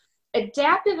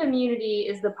adaptive immunity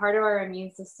is the part of our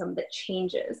immune system that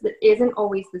changes, that isn't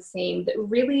always the same, that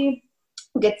really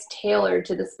gets tailored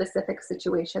to the specific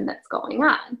situation that's going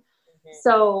on.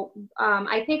 So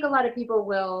I think a lot of people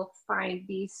will find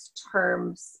these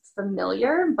terms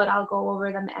familiar, but I'll go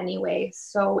over them anyway.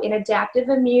 So in adaptive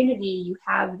immunity, you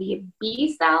have the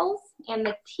B cells and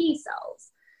the T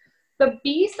cells. The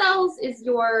B cells is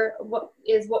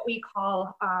what we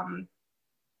call,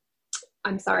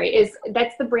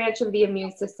 that's the branch of the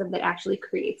immune system that actually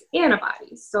creates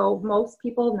antibodies. So most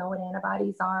people know what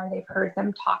antibodies are. They've heard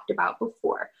them talked about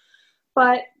before.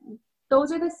 But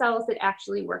those are the cells that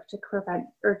actually work to prevent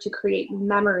or to create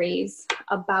memories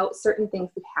about certain things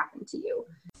that happen to you.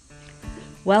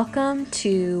 Welcome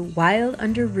to Wild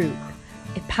Under Root,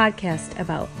 a podcast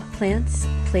about plants,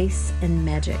 place, and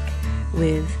magic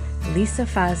with Lisa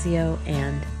Fazio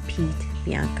and Pete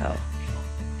Bianco.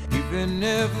 Even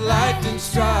if lightning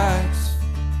strikes,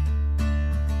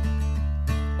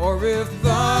 or if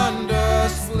thunder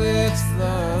splits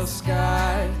the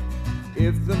sky,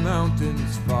 if the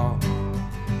mountains fall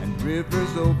and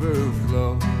rivers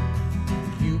overflow,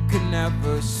 you can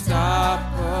never stop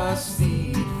a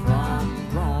seed from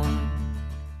growing.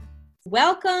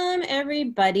 Welcome,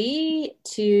 everybody,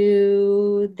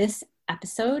 to this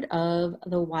episode of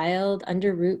the Wild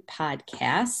Under Root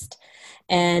podcast.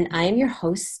 And I am your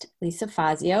host, Lisa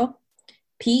Fazio.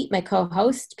 Pete, my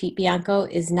co-host, Pete Bianco,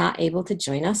 is not able to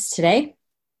join us today.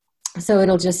 So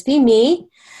it'll just be me.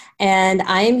 And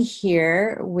I'm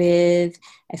here with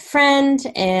a friend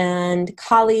and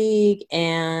colleague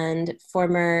and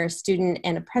former student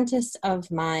and apprentice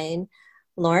of mine,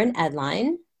 Lauren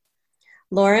Edline.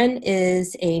 Lauren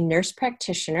is a nurse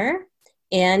practitioner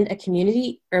and a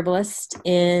community herbalist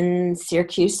in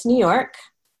Syracuse, New York,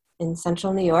 in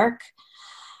central New York.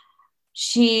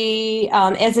 She,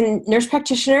 as a nurse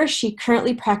practitioner, she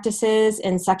currently practices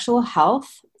in sexual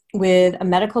health with a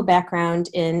medical background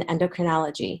in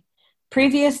endocrinology.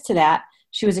 Previous to that,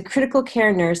 she was a critical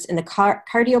care nurse in the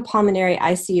cardiopulmonary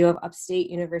ICU of Upstate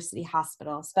University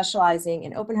Hospital, specializing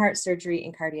in open heart surgery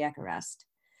and cardiac arrest.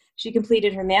 She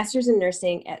completed her master's in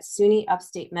nursing at SUNY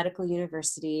Upstate Medical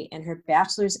University and her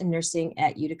bachelor's in nursing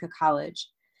at Utica College.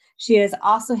 She has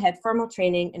also had formal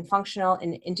training in functional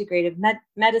and integrative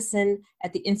medicine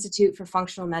at the Institute for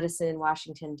Functional Medicine in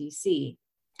Washington, D.C.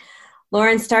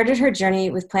 Lauren started her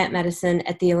journey with plant medicine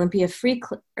at the Olympia Free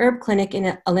Herb Clinic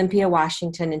in Olympia,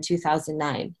 Washington in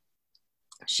 2009.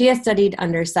 She has studied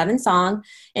under Seven Song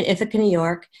in Ithaca, New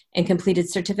York, and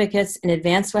completed certificates in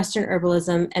Advanced Western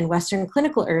Herbalism and Western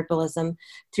Clinical Herbalism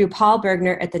through Paul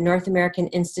Bergner at the North American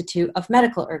Institute of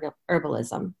Medical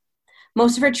Herbalism.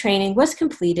 Most of her training was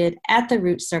completed at the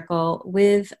Root Circle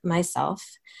with myself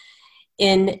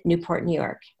in Newport, New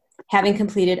York, having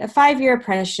completed a 5-year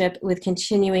apprenticeship with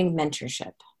continuing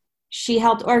mentorship. She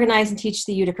helped organize and teach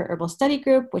the Utica Herbal Study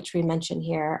Group, which we mention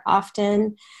here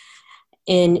often,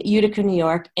 in Utica, New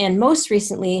York, and most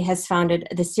recently has founded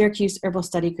the Syracuse Herbal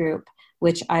Study Group,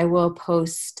 which I will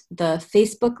post the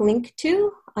Facebook link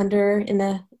to in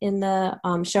the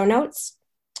show notes.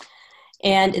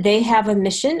 And they have a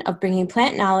mission of bringing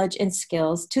plant knowledge and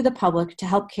skills to the public to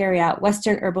help carry out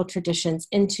Western herbal traditions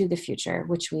into the future,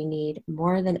 which we need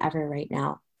more than ever right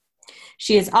now.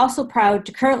 She is also proud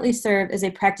to currently serve as a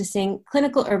practicing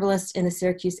clinical herbalist in the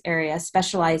Syracuse area,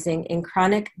 specializing in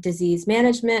chronic disease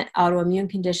management, autoimmune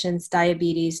conditions,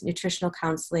 diabetes, nutritional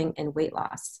counseling, and weight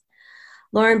loss.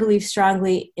 Lauren believes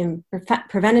strongly in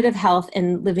preventative health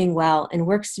and living well and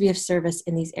works to be of service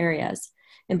in these areas.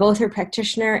 In both her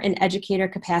practitioner and educator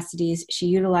capacities, she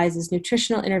utilizes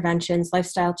nutritional interventions,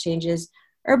 lifestyle changes,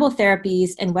 herbal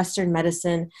therapies, and Western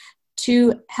medicine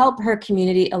to help her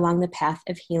community along the path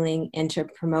of healing and to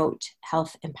promote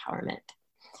health empowerment.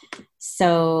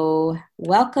 So,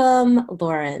 welcome,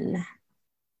 Lauren.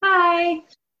 Hi.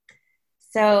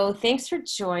 So, thanks for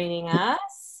joining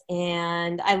us.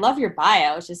 And I love your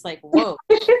bio. It's just like, whoa.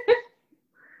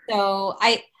 So,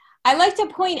 I like to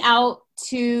point out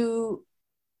to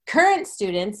current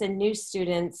students and new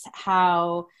students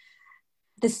how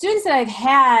the students that I've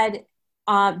had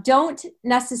don't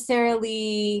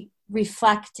necessarily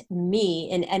reflect me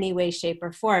in any way, shape,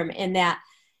 or form, in that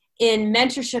in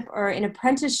mentorship or in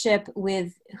apprenticeship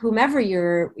with whomever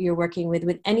you're working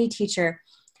with any teacher,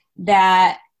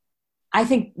 that I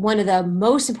think one of the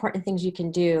most important things you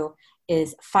can do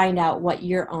is find out what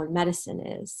your own medicine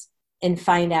is and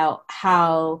find out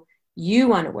how you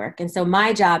want to work. And so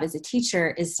my job as a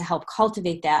teacher is to help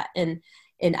cultivate that and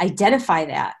identify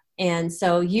that. And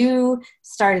so you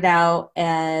started out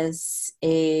as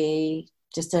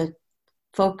just a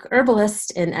folk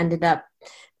herbalist and ended up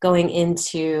going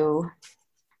into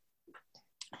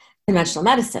conventional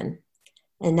medicine.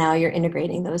 And now you're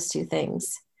integrating those two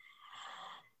things.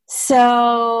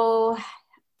 So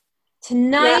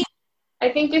tonight, I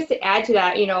think just to add to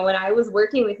that, when I was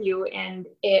working with you and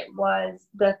it was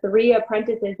the 3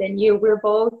 apprentices and you, we're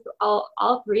both,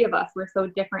 all 3 of us were so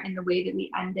different in the way that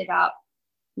we ended up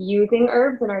using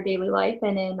herbs in our daily life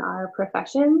and in our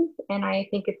professions. And I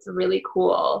think it's really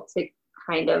cool to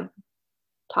kind of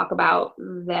talk about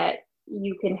that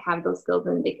you can have those skills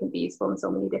and they can be useful in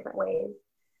so many different ways.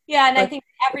 Yeah, and I think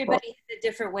everybody has a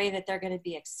different way that they're going to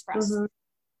be expressed.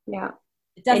 Mm-hmm. Yeah.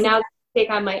 And now take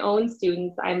on my own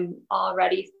students, I'm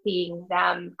already seeing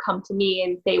them come to me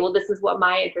and say, well, this is what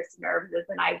my interest in herbs is.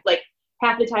 And I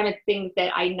half the time it's things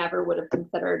that I never would have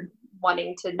considered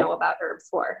wanting to know about herbs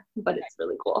for, but it's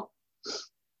really cool.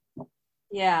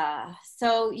 Yeah.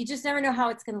 So you just never know how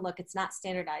it's going to look. It's not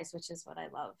standardized, which is what I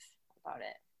love about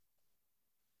it.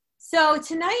 So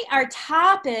tonight our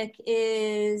topic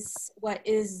is what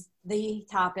is the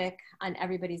topic on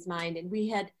everybody's mind. And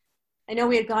I know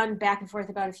we had gone back and forth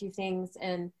about a few things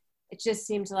and it just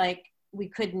seemed like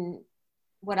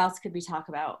what else could we talk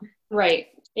about? Right.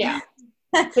 Yeah.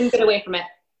 Couldn't get away from it.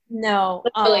 No.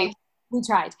 We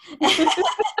tried.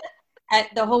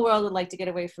 The whole world would like to get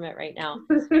away from it right now.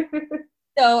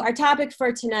 So our topic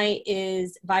for tonight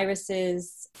is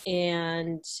viruses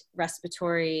and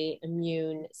respiratory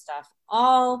immune stuff,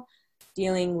 all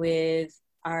dealing with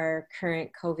our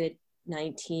current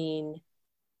COVID-19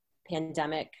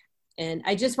 pandemic. And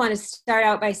I just want to start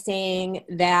out by saying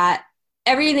that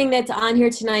everything that's on here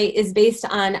tonight is based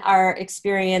on our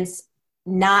experience,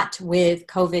 not with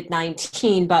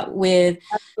COVID-19, but with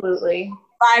absolutely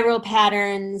viral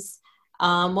patterns,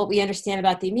 what we understand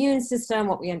about the immune system,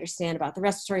 what we understand about the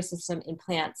respiratory system in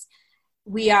plants.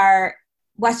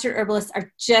 Western herbalists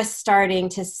are just starting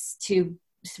to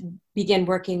begin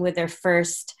working with their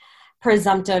first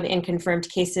presumptive and confirmed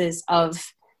cases of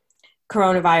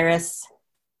coronavirus.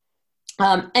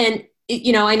 And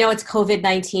I know it's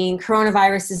COVID-19.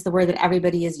 Coronavirus is the word that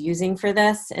everybody is using for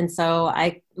this. And so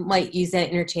I might use that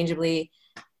interchangeably.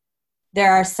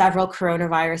 There are several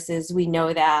coronaviruses. We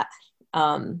know that.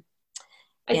 I've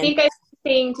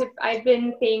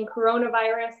been saying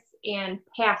coronavirus and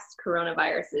past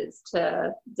coronaviruses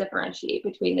to differentiate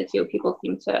between the two.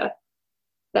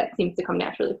 That seems to come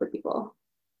naturally for people.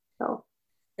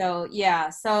 So yeah.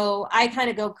 So I kind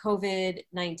of go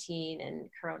COVID-19 and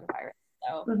coronavirus.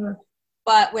 So,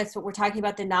 but we're talking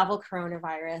about the novel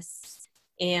coronavirus.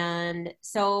 And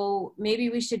so maybe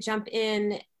we should jump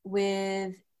in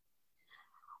with,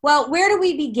 well, where do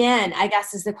we begin? I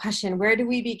guess is the question. Where do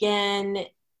we begin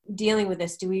dealing with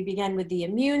this? Do we begin with the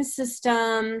immune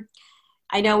system?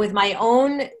 I know with my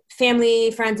own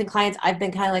family, friends, and clients, I've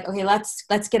been kind of like, okay,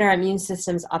 let's get our immune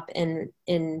systems up and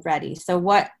ready. So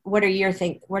what are your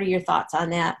thoughts on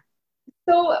that?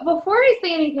 So before I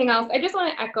say anything else, I just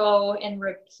want to echo and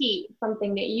repeat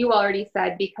something that you already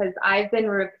said, because I've been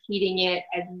repeating it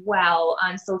as well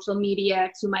on social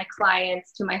media to my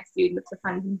clients, to my students, to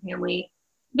friends and family.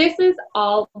 This is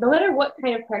all, no matter what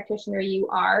kind of practitioner you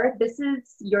are, this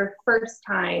is your first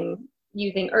time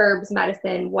using herbs,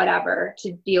 medicine, whatever,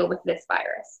 to deal with this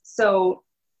virus. So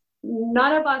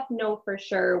none of us know for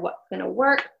sure what's going to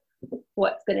work,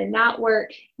 what's going to not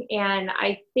work. And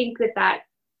I think that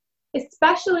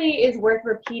especially is worth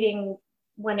repeating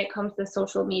when it comes to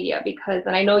social media, because,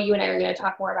 and I know you and I are going to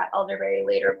talk more about elderberry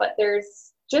later, but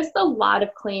there's just a lot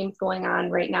of claims going on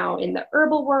right now in the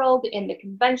herbal world, in the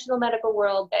conventional medical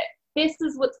world, that this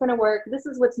is what's going to work, this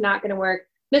is what's not going to work,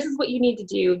 this is what you need to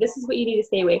do, this is what you need to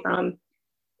stay away from.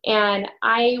 And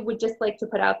I would just like to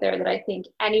put out there that I think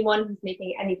anyone who's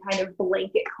making any kind of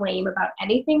blanket claim about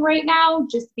anything right now,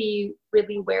 just be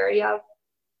really wary of,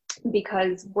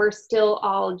 because we're still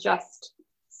all just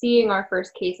seeing our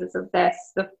first cases of this.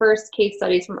 The first case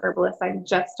studies from herbalists I'm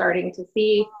just starting to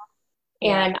see.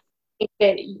 And I think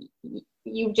that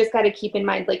you've just got to keep in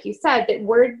mind, like you said, that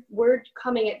we're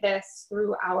coming at this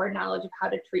through our knowledge of how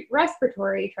to treat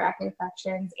respiratory tract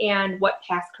infections and what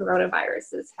past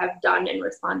coronaviruses have done and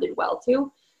responded well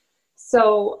to.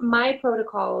 So my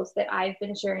protocols that I've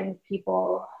been sharing with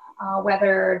people,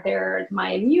 whether they're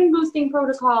my immune boosting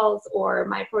protocols or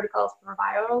my protocols for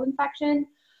viral infection,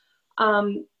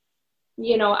 I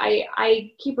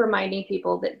keep reminding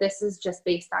people that this is just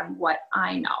based on what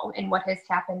I know and what has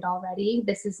happened already.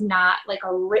 This is not like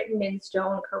a written in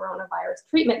stone coronavirus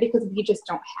treatment, because we just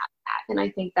don't have that. And I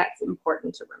think that's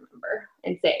important to remember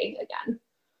and say again.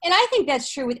 And I think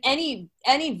that's true with any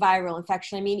viral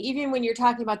infection. I mean, even when you're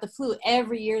talking about the flu,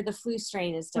 every year the flu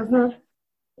strain is different.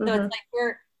 So it's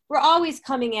like we're always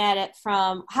coming at it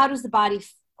from how does the body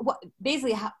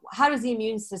basically how does the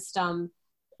immune system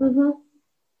Mm-hmm.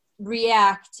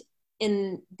 react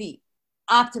in the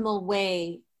optimal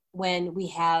way when we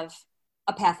have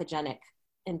a pathogenic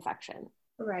infection,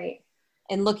 Right.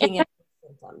 and looking at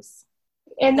symptoms.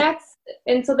 And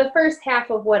so the first half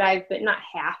of what I've been, not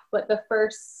half, but the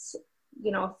first,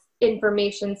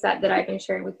 information set that I've been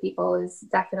sharing with people is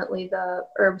definitely the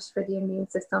herbs for the immune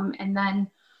system. And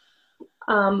then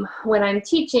when I'm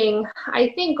teaching, I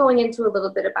think going into a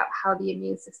little bit about how the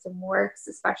immune system works,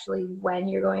 especially when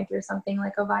you're going through something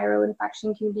like a viral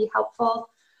infection, can be helpful.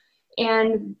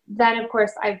 And then, of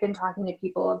course, I've been talking to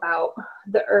people about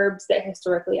the herbs that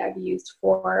historically I've used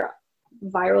for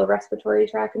viral respiratory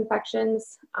tract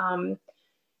infections. And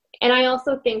I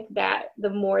also think that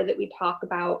the more that we talk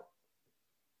about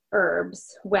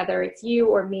herbs, whether it's you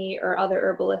or me or other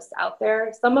herbalists out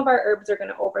there, some of our herbs are going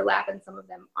to overlap and some of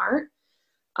them aren't.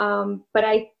 But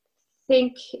I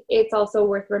think it's also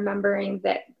worth remembering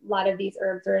that a lot of these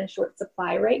herbs are in short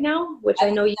supply right now, which I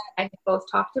know you and I have both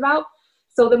talked about.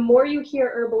 So the more you hear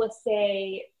herbalists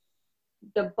say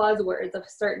the buzzwords of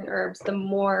certain herbs, the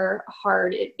more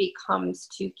hard it becomes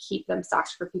to keep them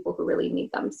stocked for people who really need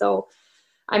them. So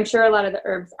I'm sure a lot of the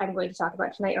herbs I'm going to talk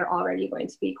about tonight are already going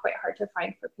to be quite hard to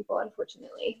find for people,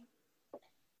 unfortunately.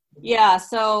 Yeah.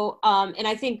 So, and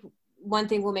I think one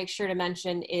thing we'll make sure to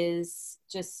mention is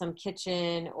just some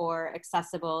kitchen or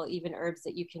accessible, even herbs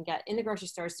that you can get in the grocery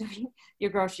store. So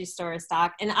your grocery store is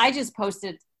stocked. And I just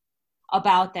posted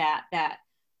about that,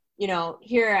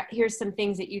 here's some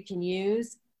things that you can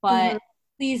use, but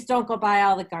please don't go buy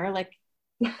all the garlic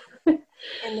in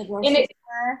the grocery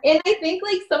store. And I think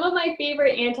like some of my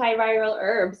favorite antiviral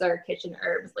herbs are kitchen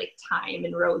herbs like thyme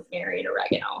and rosemary and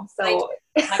oregano.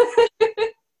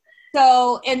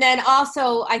 So, and then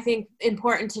also I think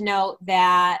important to note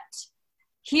that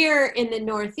here in the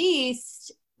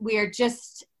Northeast,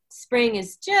 spring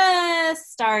is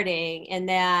just starting, and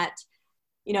that,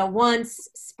 once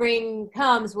spring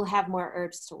comes, we'll have more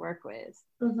herbs to work with.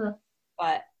 Mm-hmm.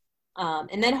 But,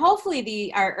 and then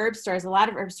hopefully our herb stores, a lot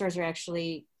of herb stores are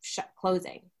actually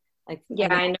closing. I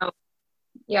know.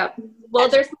 Yeah. Well,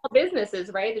 they're small businesses,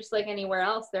 right? Just like anywhere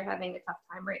else, they're having a tough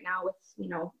time right now with,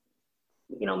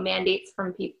 mandates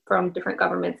from different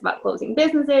governments about closing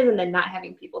businesses and then not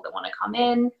having people that want to come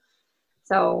in.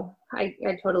 So I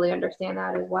totally understand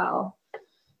that as well.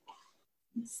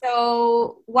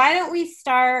 So why don't we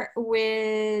start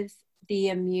with the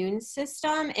immune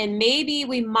system, and maybe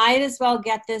we might as well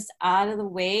get this out of the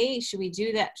way. Should we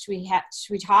do that?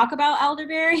 Should we talk about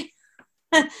elderberry?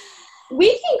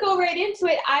 We can go right into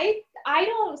it.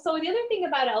 So the other thing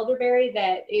about elderberry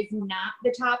that is not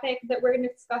the topic that we're going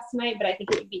to discuss tonight, but I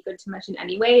think it would be good to mention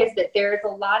anyway, is that there's a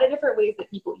lot of different ways that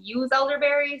people use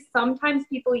elderberry. Sometimes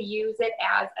people use it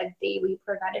as a daily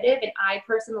preventative, and I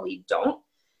personally don't.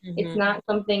 Mm-hmm. It's not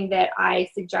something that I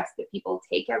suggest that people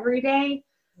take every day.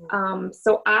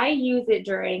 So I use it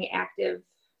during active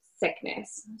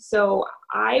sickness. So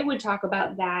I would talk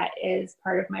about that as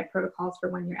part of my protocols for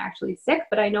when you're actually sick,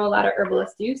 but I know a lot of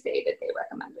herbalists do say that they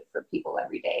recommend it for people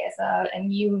every day as a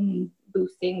immune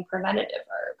boosting preventative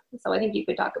herb. So I think you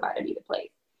could talk about it either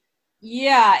place.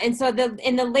 Yeah. And so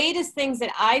the latest things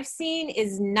that I've seen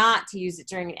is not to use it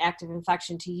during an active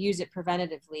infection, to use it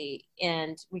preventatively.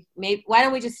 And why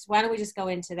don't we just go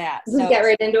into that? So get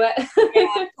right into it.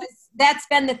 Yeah, that's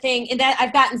been the thing. And that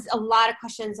I've gotten a lot of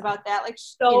questions about that. Like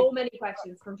many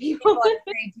questions from people.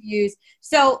 Afraid to use.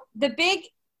 So the big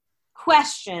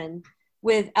question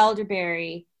with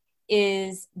elderberry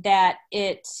is that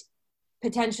it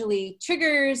potentially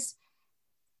triggers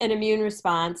an immune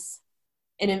response,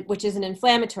 which is an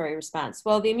inflammatory response.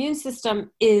 Well, the immune system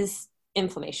is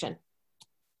inflammation.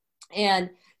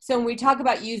 And so when we talk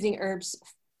about using herbs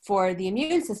for the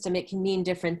immune system, it can mean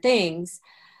different things.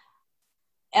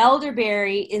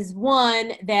 Elderberry is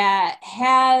one that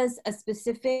has a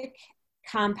specific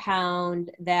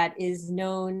compound that is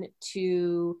known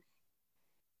to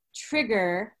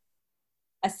trigger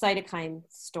a cytokine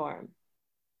storm.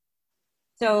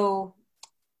 So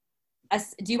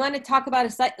do you want to talk about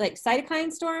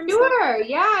cytokine storms? Sure.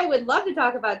 Yeah, I would love to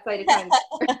talk about cytokine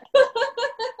storms.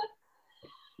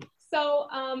 So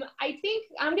I think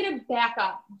I'm going to back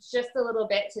up just a little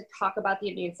bit to talk about the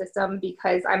immune system,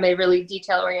 because I'm a really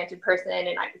detail-oriented person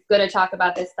and I'm going to talk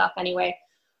about this stuff anyway.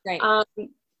 Right.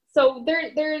 So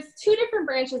there's two different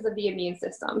branches of the immune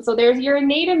system. So there's your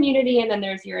innate immunity and then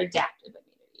there's your adaptive immunity.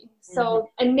 So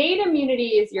innate immunity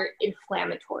is your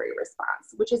inflammatory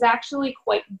response, which is actually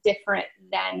quite different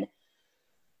than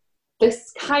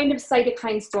this kind of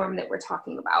cytokine storm that we're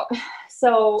talking about.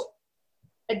 So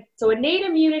So innate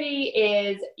immunity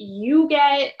is you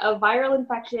get a viral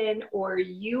infection or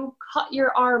you cut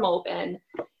your arm open,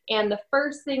 and the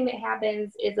first thing that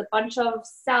happens is a bunch of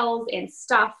cells and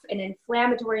stuff and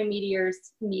inflammatory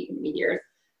mediators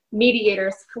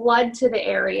flood to the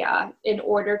area in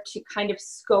order to kind of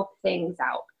scope things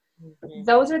out. Mm-hmm.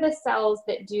 Those are the cells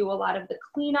that do a lot of the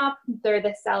cleanup. They're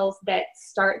the cells that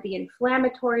start the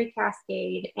inflammatory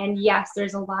cascade. And yes,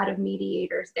 there's a lot of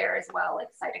mediators there as well, like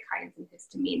cytokines and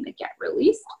histamine that get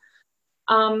released.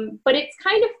 But it's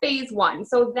kind of phase one.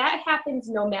 So that happens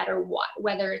no matter what,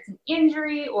 whether it's an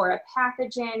injury or a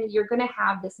pathogen, you're going to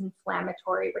have this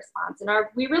inflammatory response. And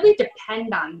we really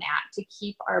depend on that to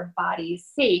keep our bodies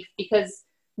safe, because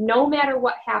no matter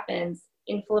what happens,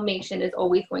 inflammation is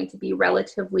always going to be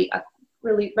relatively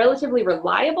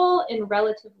reliable and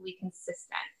relatively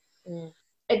consistent.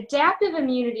 Adaptive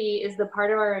immunity is the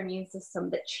part of our immune system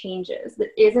that changes,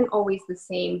 that isn't always the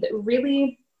same, that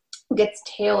really gets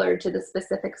tailored to the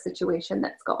specific situation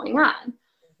that's going on.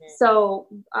 So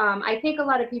I think a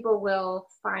lot of people will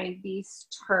find these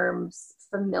terms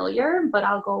familiar, but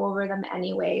I'll go over them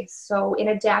anyway. So in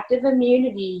adaptive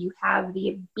immunity, you have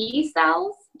the B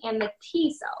cells and the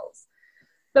T cells.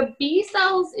 The B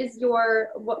cells is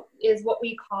what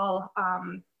we call,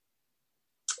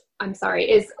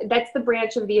 that's the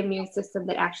branch of the immune system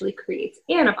that actually creates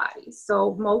antibodies.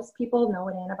 So most people know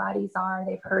what antibodies are.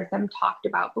 They've heard them talked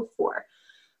about before.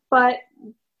 But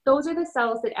those are the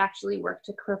cells that actually work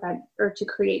to prevent or to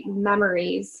create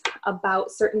memories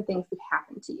about certain things that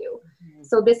happen to you. Mm-hmm.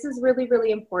 So this is really, really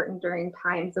important during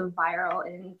times of viral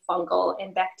and fungal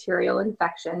and bacterial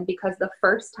infection, because the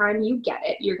first time you get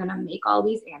it, you're going to make all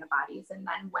these antibodies. And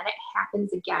then when it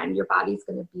happens again, your body's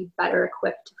going to be better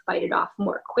equipped to fight it off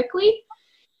more quickly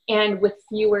and with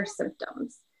fewer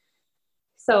symptoms.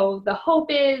 So the hope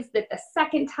is that the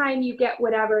second time you get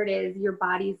whatever it is, your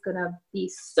body's going to be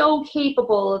so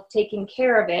capable of taking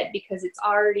care of it, because it's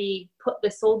already put the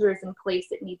soldiers in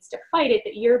place it needs to fight it,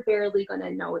 that you're barely going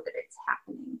to know that it's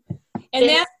happening. And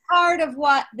that's part of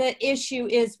what the issue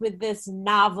is with this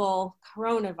novel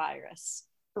coronavirus.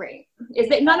 Right. Is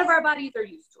that none of our bodies are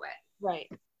used to it. Right.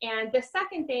 And the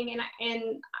second thing,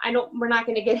 we're not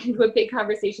going to get into a big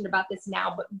conversation about this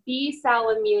now, but B cell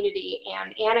immunity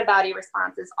and antibody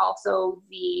response is also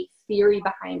the theory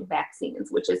behind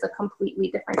vaccines, which is a completely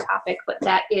different topic, but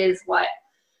that is what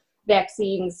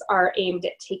vaccines are aimed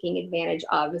at taking advantage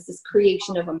of, is this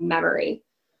creation of a memory.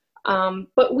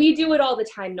 But we do it all the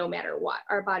time, no matter what.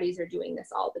 Our bodies are doing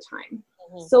this all the time.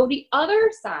 Mm-hmm. So the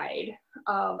other side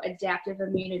of adaptive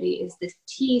immunity is this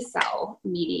T cell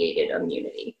mediated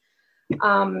immunity.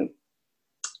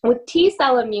 With T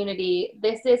cell immunity,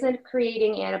 this isn't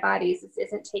creating antibodies. This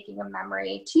isn't taking a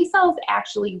memory. T cells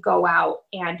actually go out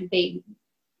and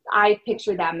I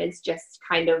picture them as just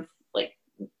kind of like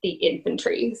the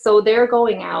infantry. So they're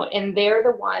going out and they're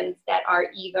the ones that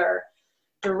are either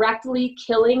directly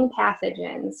killing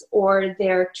pathogens, or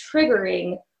they're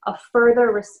triggering a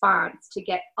further response to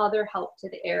get other help to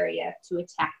the area to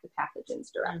attack the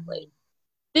pathogens directly.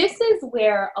 This is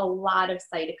where a lot of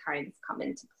cytokines come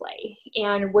into play,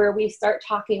 and where we start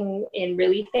talking in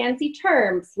really fancy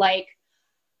terms like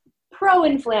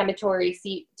pro-inflammatory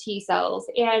T cells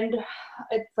and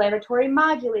inflammatory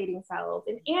modulating cells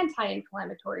and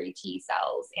anti-inflammatory T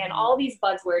cells, and all these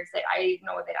buzzwords that I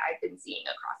know that I've been seeing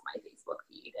across my Facebook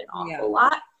feed an awful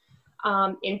lot.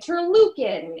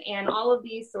 Interleukin and all of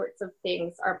these sorts of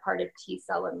things are part of T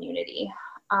cell immunity.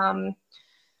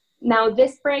 Now,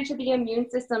 this branch of the immune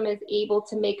system is able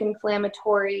to make the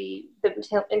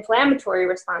inflammatory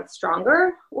response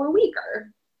stronger or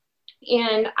weaker.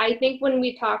 And I think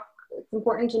it's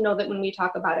important to know that when we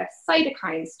talk about a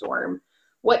cytokine storm,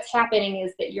 what's happening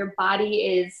is that your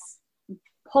body is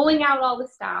pulling out all the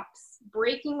stops,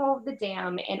 breaking over the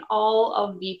dam, and all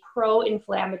of the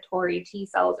pro-inflammatory T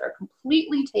cells are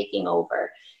completely taking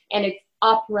over, and it's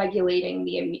upregulating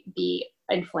the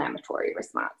inflammatory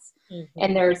response. Mm-hmm.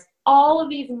 And there's all of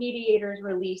these mediators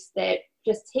released that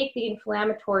just take the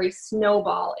inflammatory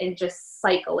snowball and just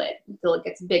cycle it until it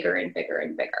gets bigger and bigger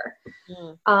and bigger.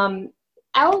 Mm.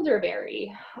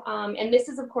 Elderberry, and this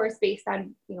is of course based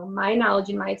on my knowledge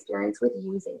and my experience with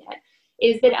using it,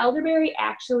 is that elderberry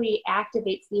actually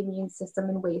activates the immune system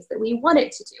in ways that we want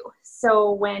it to do.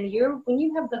 So when you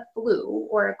have the flu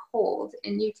or a cold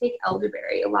and you take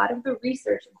elderberry, a lot of the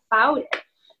research about it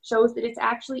shows that it's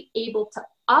actually able to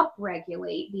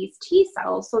upregulate these T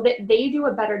cells so that they do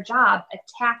a better job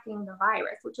attacking the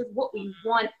virus, which is what we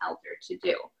want elder to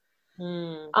do.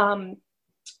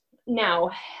 Now,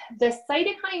 the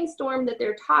cytokine storm that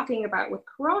they're talking about with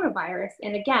coronavirus,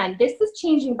 and again, this is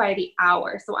changing by the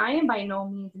hour, so I am by no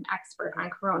means an expert on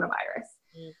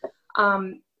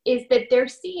coronavirus, is that they're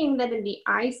seeing that in the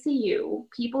ICU,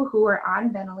 people who are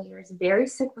on ventilators, very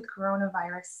sick with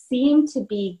coronavirus, seem to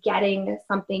be getting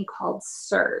something called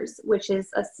SIRS, which is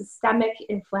a systemic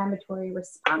inflammatory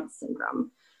response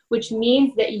syndrome, which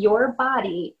means that your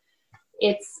body,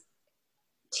 its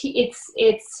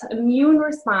immune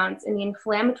response and the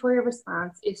inflammatory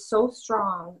response is so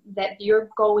strong that you're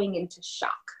going into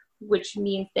shock, which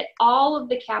means that all of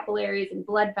the capillaries and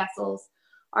blood vessels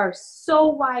are so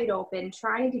wide open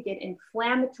trying to get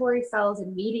inflammatory cells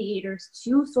and mediators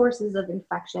to sources of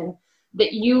infection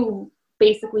that you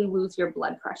basically lose your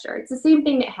blood pressure. It's the same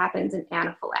thing that happens in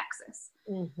anaphylaxis.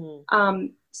 Mm-hmm.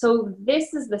 So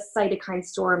this is the cytokine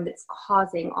storm that's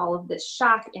causing all of this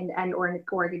shock and end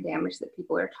organ damage that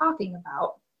people are talking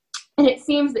about. And it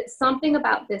seems that something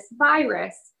about this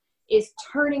virus is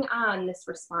turning on this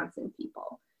response in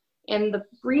people. And the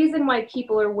reason why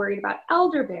people are worried about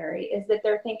elderberry is that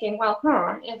they're thinking, well,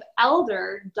 if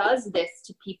elder does this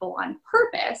to people on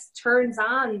purpose, turns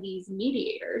on these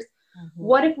mediators,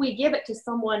 what if we give it to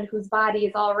someone whose body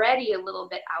is already a little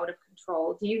bit out of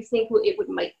control? Do you think it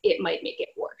might make it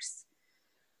worse?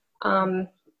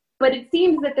 But it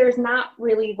seems that there's not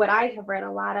really, what I have read,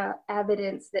 a lot of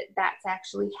evidence that that's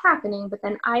actually happening. But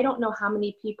then I don't know how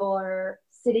many people are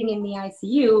sitting in the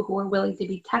ICU who are willing to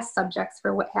be test subjects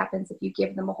for what happens if you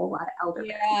give them a whole lot of elderberry.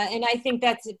 Yeah, and I think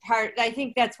that's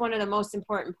one of the most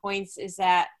important points is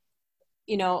that,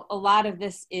 you know, a lot of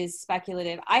this is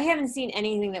speculative. I haven't seen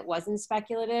anything that wasn't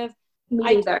speculative.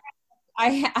 Me either.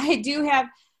 I do have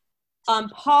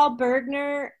Paul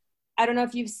Bergner. I don't know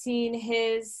if you've seen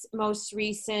his most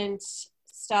recent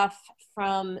stuff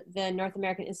from the North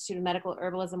American Institute of Medical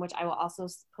Herbalism, which I will also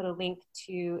put a link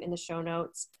to in the show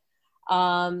notes. They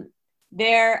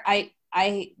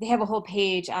have a whole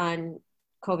page on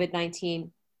COVID-19.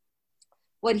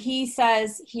 What he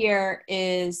says here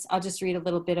is, I'll just read a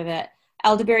little bit of it.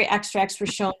 Elderberry extracts were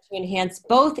shown to enhance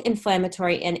both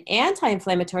inflammatory and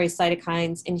anti-inflammatory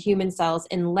cytokines in human cells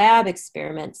in lab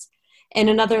experiments. In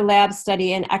another lab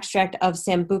study, an extract of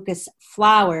Sambucus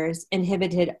flowers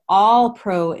inhibited all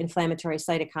pro-inflammatory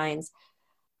cytokines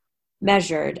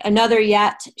measured. Another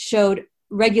yet showed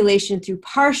regulation through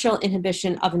partial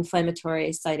inhibition of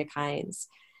inflammatory cytokines.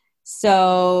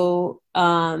 So,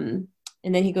 and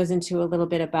then he goes into a little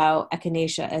bit about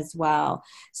echinacea as well.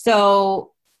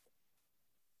 So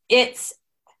it's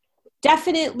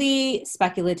definitely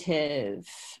speculative.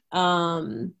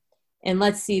 And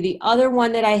let's see, the other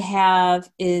one that I have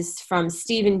is from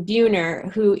Stephen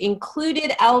Buhner, who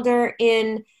included elder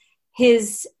in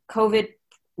his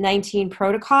COVID-19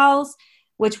 protocols,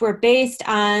 which were based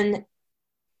on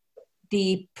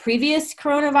the previous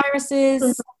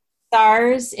coronaviruses,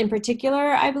 SARS in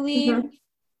particular, I believe.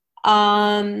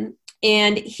 And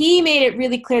he made it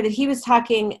really clear that he was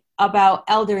talking about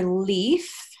elder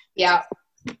leaf. Yeah,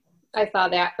 I saw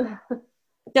that.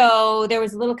 So there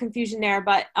was a little confusion there,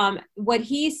 but what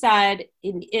he said,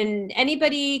 in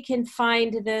anybody can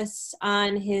find this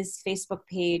on his Facebook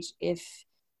page if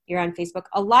you're on Facebook.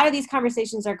 A lot of these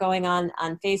conversations are going on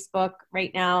Facebook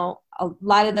right now. A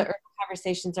lot of the herbal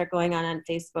conversations are going on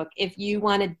Facebook. If you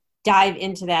want to dive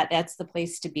into that, that's the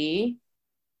place to be.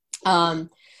 So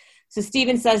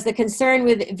Stephen says the concern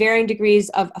with varying degrees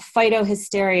of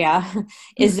phytohysteria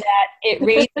is that it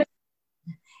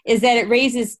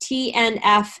raises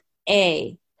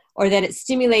TNF-A, or that it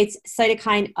stimulates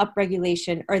cytokine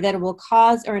upregulation, or that it will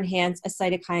cause or enhance a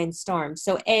cytokine storm.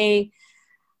 So A,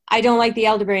 I don't like the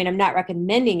elderberry and I'm not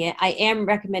recommending it. I am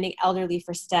recommending elder leaf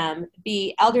or stem.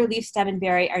 B, elder leaf, stem, and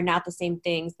berry are not the same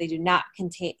things. They do not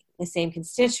contain the same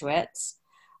constituents.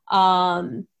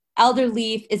 Elder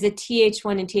leaf is a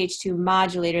Th1 and Th2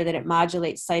 modulator, that it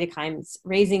modulates cytokines,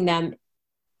 raising them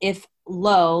if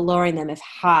low, lowering them if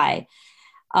high.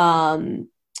 However,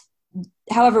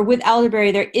 with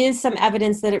elderberry, there is some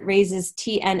evidence that it raises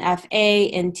TNF-A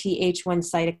and Th1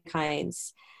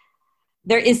 cytokines.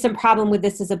 There is some problem with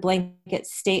this as a blanket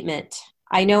statement.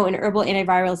 I know in herbal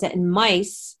antivirals that in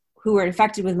mice who were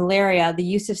infected with malaria, the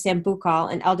use of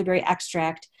sambucol and elderberry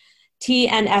extract,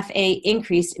 TNF-A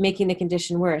increased, making the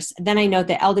condition worse. Then I note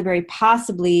that elderberry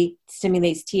possibly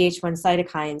stimulates Th1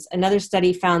 cytokines. Another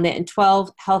study found that in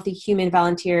 12 healthy human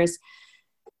volunteers,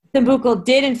 sambucol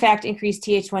did in fact increase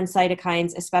Th1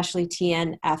 cytokines, especially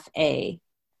TNF-A.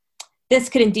 This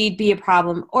could indeed be a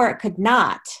problem, or it could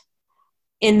not.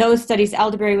 In those studies,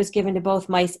 elderberry was given to both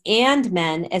mice and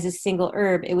men as a single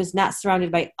herb. It was not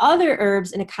surrounded by other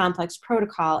herbs in a complex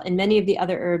protocol, and many of the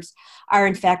other herbs are,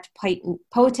 in fact,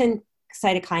 potent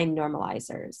cytokine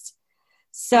normalizers.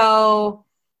 So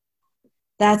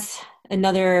that's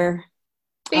another...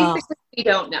 Basically, we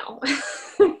don't know.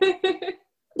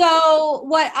 So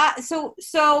what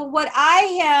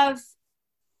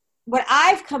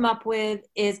I've come up with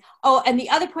is, and the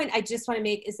other point I just want to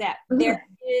make is that there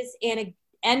is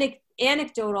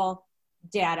anecdotal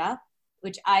data,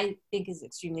 which I think is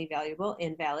extremely valuable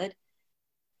and valid,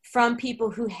 from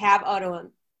people who have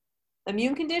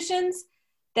autoimmune conditions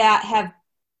that have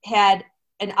had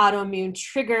an autoimmune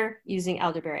trigger using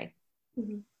elderberry.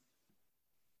 Mm-hmm.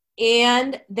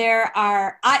 And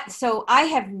I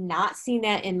have not seen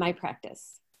that in my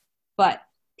practice, but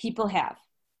people have.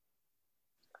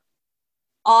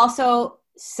 Also,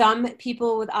 some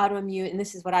people with autoimmune, and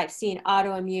this is what I've seen,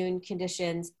 autoimmune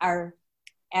conditions are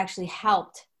actually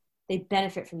helped. They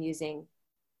benefit from using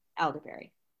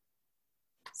elderberry.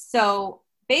 So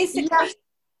basically, yes.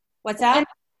 What's that?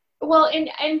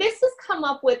 And this has come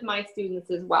up with my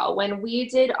students as well. When we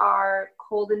did our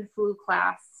cold and flu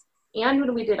class, and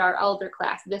when we did our elder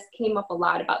class, this came up a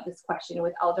lot about this question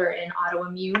with elder and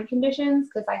autoimmune conditions,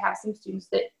 because I have some students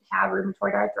that have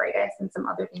rheumatoid arthritis and some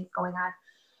other things going on.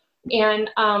 And,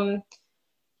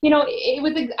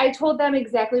 I told them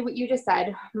exactly what you just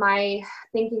said. My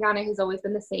thinking on it has always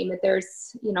been the same, that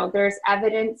there's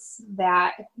evidence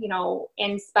that,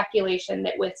 and speculation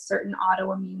that with certain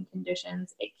autoimmune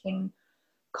conditions, it can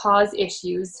cause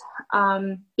issues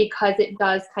because it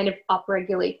does kind of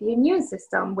upregulate the immune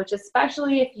system, which,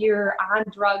 especially if you're on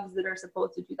drugs that are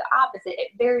supposed to do the opposite, at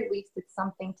very least it's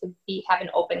something to have an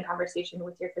open conversation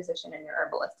with your physician and your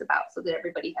herbalist about, so that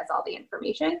everybody has all the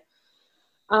information.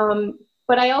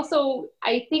 But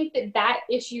I think that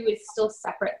issue is still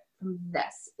separate from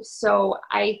this. So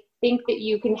I think that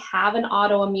you can have an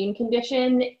autoimmune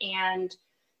condition and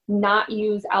not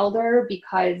use elder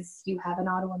because you have an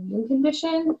autoimmune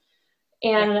condition.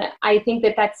 And I think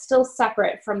that that's still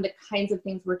separate from the kinds of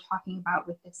things we're talking about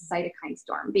with this cytokine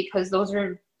storm, because those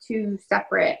are two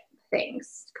separate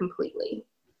things completely.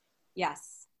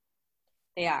 Yes,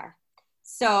 they are.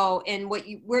 So, and what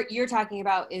you're talking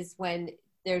about is when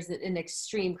there's an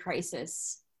extreme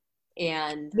crisis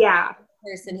and the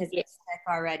person has been sick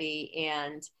already,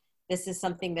 and this is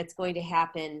something that's going to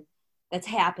happen, that's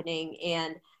happening.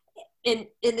 And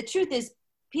the truth is,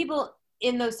 people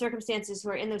in those circumstances, who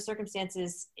are in those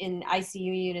circumstances in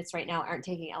ICU units right now, aren't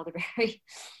taking elderberry.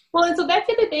 Well, and so that's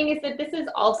the other thing, is that this is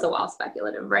also all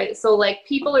speculative, right? So like,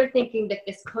 people are thinking that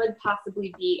this could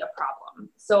possibly be a problem,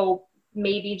 so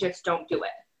maybe just don't do it.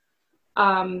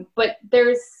 But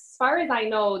as far as I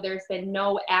know, there's been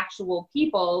no actual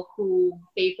people who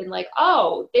they've been like,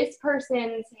 oh, this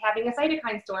person's having a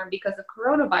cytokine storm because of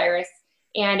coronavirus,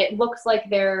 and it looks like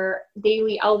their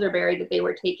daily elderberry that they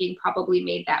were taking probably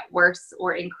made that worse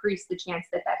or increased the chance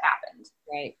that happened.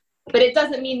 Right. But it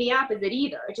doesn't mean the opposite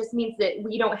either. It just means that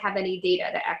we don't have any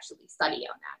data to actually study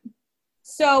on that.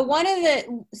 So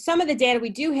some of the data we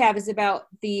do have is about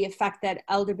the effect that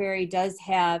elderberry does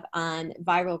have on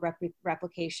viral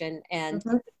replication and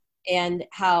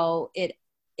how it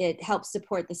helps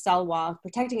support the cell wall,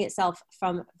 protecting itself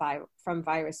from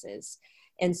viruses.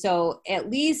 And so, at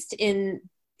least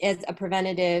as a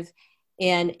preventative,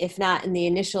 and if not in the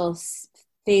initial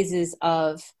phases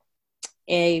of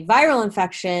a viral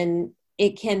infection,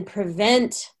 it can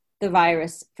prevent the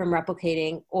virus from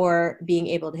replicating or being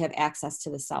able to have access to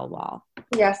the cell wall.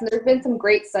 Yes, and there's been some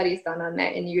great studies done on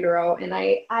that in utero, and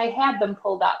I had them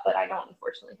pulled up, but I don't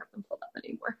unfortunately have them pulled up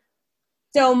anymore.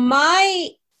 So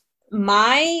my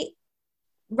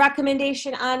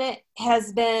recommendation on it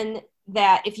has been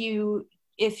that if you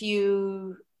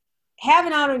have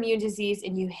an autoimmune disease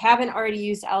and you haven't already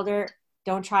used elder,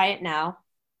 don't try it now.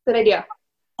 Good idea.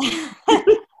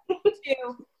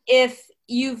 If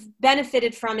you've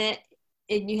benefited from it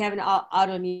and you have an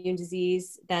autoimmune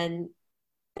disease, then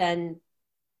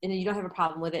you don't have a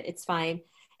problem with it, it's fine.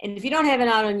 And if you don't have an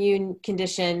autoimmune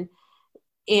condition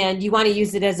and you want to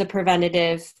use it as a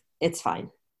preventative, it's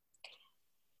fine.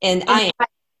 And my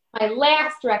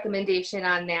last recommendation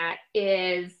on that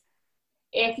is,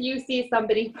 if you see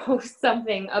somebody post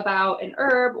something about an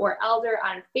herb or elder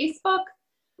on Facebook,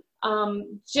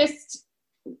 just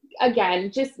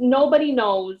nobody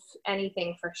knows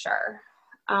anything for sure.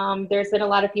 There's been a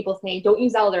lot of people saying, don't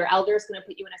use elder. Elder is going to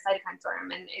put you in a cytokine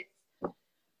storm. And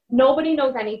nobody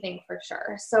knows anything for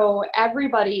sure. So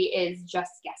everybody is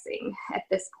just guessing at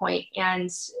this point. And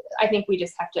I think we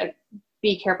just have to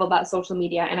be careful about social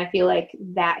media. And I feel like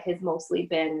that has mostly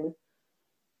been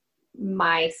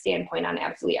my standpoint on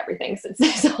absolutely everything since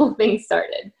this whole thing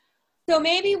started. So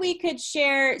maybe we could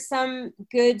share some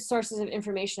good sources of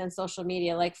information on social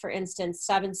media. Like, for instance,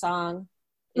 Seven Song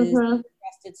is a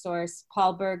trusted source.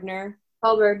 Paul Bergner,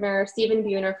 Stephen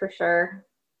Buhner for sure.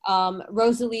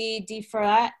 Rosalie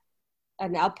DeFrat,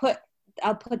 and I'll put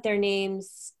their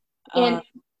names. And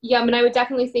and I would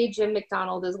definitely say Jim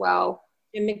McDonald as well.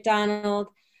 Jim McDonald,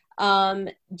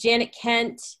 Janet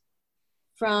Kent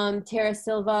from Terra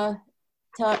Silva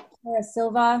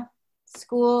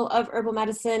School of Herbal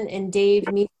Medicine, and Dave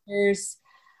Meesters.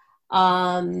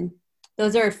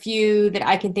 Those are a few that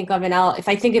I can think of, and if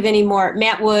I think of any more,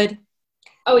 Matt Wood.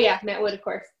 Oh yeah, Matt Wood, of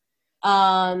course.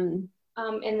 And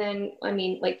then, I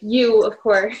mean, like you, of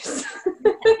course.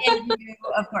 And you,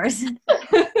 of course.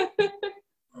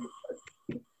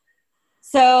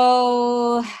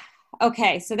 So,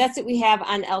 okay, so that's what we have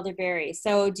on elderberry.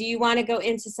 So do you want to go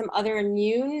into some other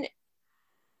immune?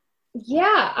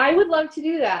 Yeah, I would love to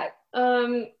do that.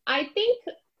 I think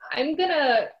I'm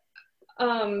gonna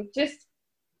just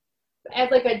as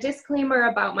like a disclaimer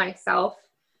about myself,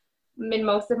 and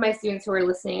most of my students who are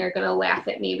listening are gonna laugh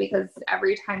at me because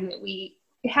every time that we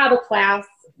have a class,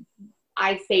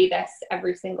 I say this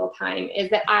every single time, is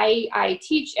that I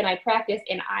teach and I practice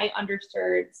and I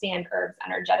understand herbs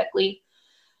energetically.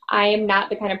 I am not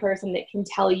the kind of person that can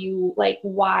tell you like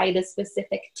why the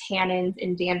specific tannins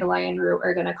in dandelion root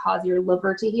are going to cause your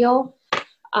liver to heal.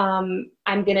 I'm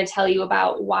going to tell you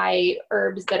about why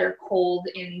herbs that are cold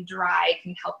and dry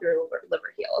can help your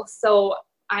liver heal. So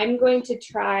I'm going to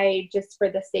try, just for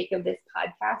the sake of this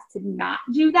podcast, to not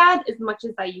do that as much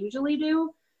as I usually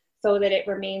do, so that it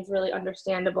remains really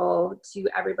understandable to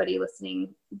everybody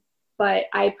listening. But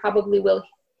I probably will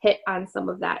hit on some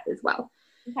of that as well.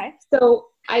 Okay. So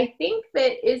I think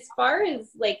that as far as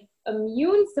like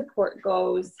immune support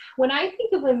goes, when I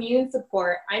think of immune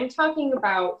support, I'm talking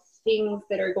about things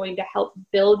that are going to help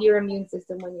build your immune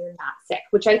system when you're not sick,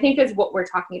 which I think is what we're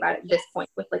talking about at this point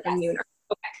with like immune herbs.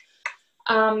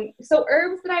 Okay. So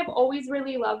herbs that I've always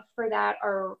really loved for that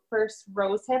are first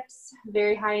rose hips,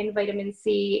 very high in vitamin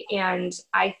C, and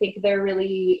I think they're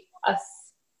really a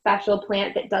special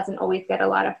plant that doesn't always get a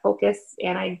lot of focus.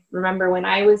 And I remember when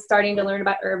I was starting to learn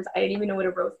about herbs, I didn't even know what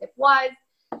a rose hip was.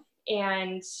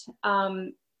 And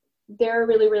they're a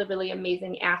really, really, really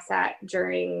amazing asset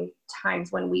during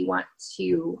times when we want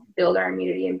to build our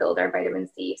immunity and build our vitamin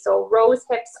C. So rose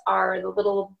hips are the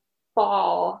little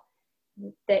ball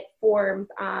that forms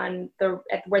on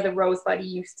where the rosebud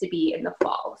used to be in the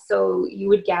fall. So you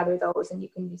would gather those and you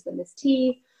can use them as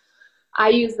tea. I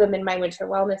use them in my winter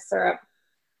wellness syrup.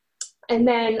 And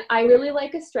then I really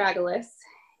like astragalus,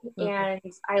 and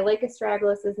I like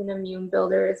astragalus as an immune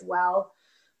builder as well.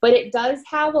 But it does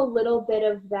have a little bit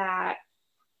of that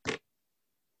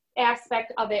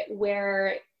aspect of it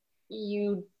where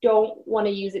you don't want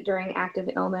to use it during active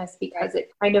illness because it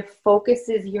kind of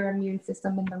focuses your immune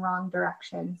system in the wrong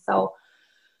direction. So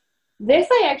this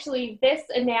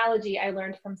analogy I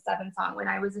learned from Seven Song when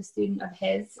I was a student of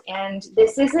his, and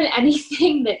this isn't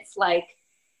anything that's like,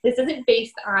 this isn't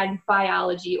based on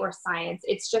biology or science.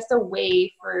 It's just a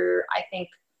way for, I think,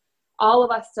 all of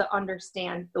us to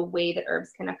understand the way that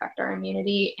herbs can affect our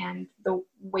immunity and the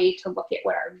way to look at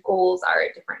what our goals are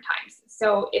at different times.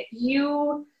 So if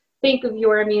you think of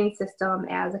your immune system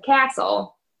as a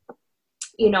castle,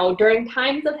 during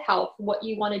times of health, what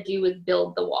you want to do is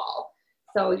build the wall.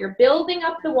 So you're building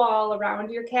up the wall around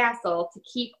your castle to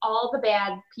keep all the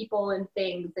bad people and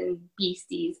things and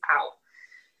beasties out.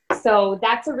 So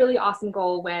that's a really awesome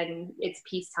goal when it's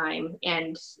peacetime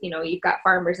and, you've got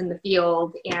farmers in the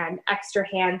field and extra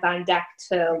hands on deck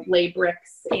to lay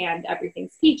bricks and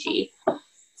everything's peachy.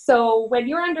 So when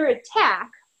you're under attack,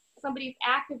 somebody's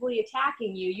actively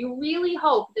attacking you, you really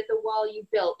hope that the wall you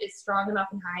built is strong enough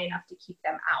and high enough to keep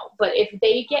them out. But if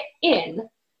they get in,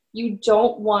 you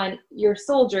don't want your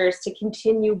soldiers to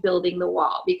continue building the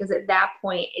wall because at that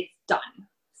point it's done.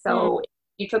 So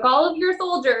you took all of your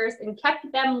soldiers and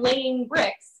kept them laying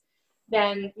bricks,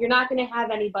 then you're not going to have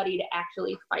anybody to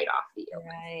actually fight off the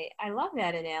illness. Right. I love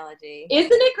that analogy.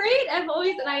 Isn't it great?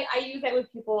 I use that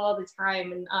with people all the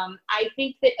time. And I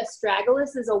think that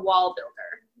astragalus is a wall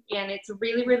builder. And it's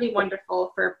really, really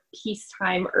wonderful for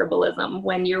peacetime herbalism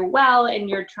when you're well and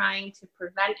you're trying to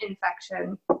prevent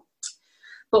infection.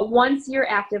 But once you're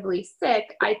actively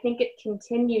sick, I think it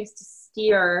continues to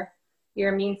steer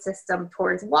your immune system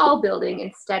towards wall building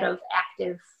instead of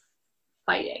active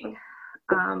fighting.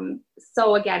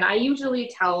 So again, I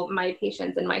usually tell my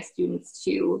patients and my students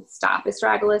to stop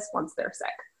astragalus once they're sick.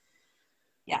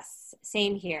 Yes,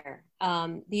 same here.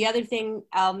 The other thing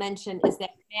I'll mention is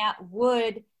that Matt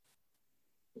Wood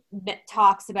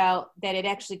talks about that it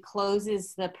actually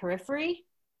closes the periphery.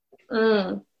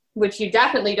 Which you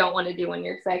definitely don't want to do when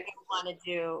you're sick. Want to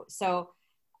do so.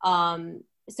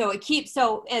 So it keeps,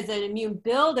 so as an immune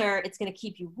builder, it's going to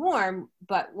keep you warm,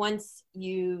 but once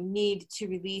you need to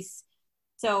release,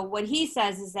 so what he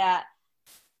says is that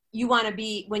you want to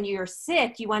be, when you're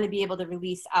sick, you want to be able to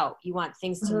release out. You want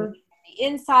things to move from the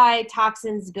inside,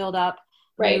 toxins build up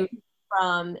Right.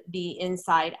 from the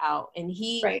inside out. And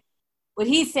Right. what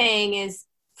he's saying is,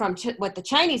 from what the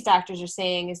Chinese doctors are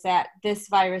saying, is that this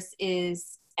virus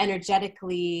is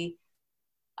energetically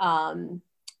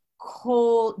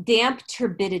cold, damp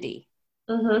turbidity,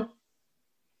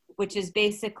 which is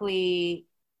basically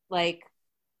like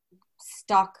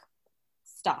stuck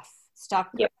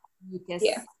mucus,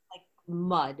 like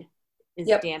mud is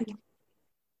damp.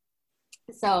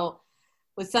 So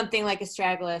with something like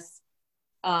astragalus,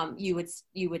 you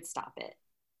would stop it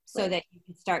so that you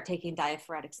could start taking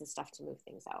diaphoretics and stuff to move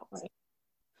things out. Right.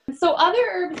 So other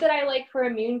herbs that I like for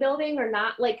immune building are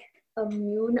not like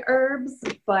immune herbs,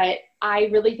 but I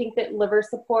really think that liver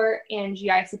support and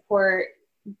GI support,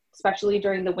 especially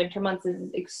during the winter months,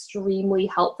 is extremely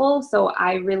helpful. So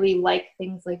I really like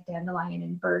things like dandelion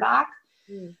and burdock.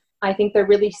 I think they're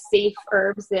really safe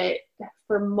herbs that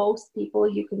for most people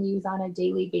you can use on a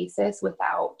daily basis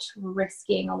without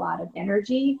risking a lot of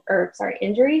injury.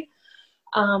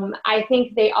 I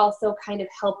think they also kind of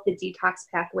help the detox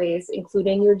pathways,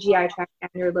 including your GI tract and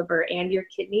your liver and your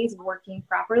kidneys working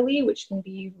properly, which can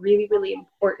be really, really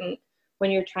important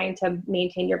when you're trying to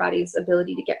maintain your body's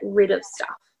ability to get rid of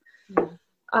stuff.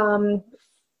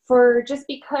 Just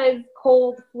because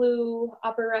cold, flu,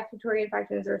 upper respiratory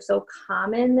infections are so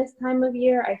common this time of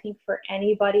year, I think for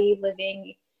anybody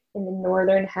living in the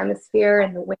northern hemisphere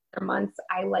in the winter months,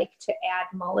 I like to add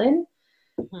mullein.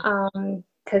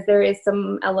 Because there is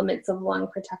some elements of lung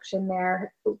protection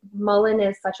there. Mullein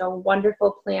is such a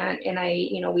wonderful plant, and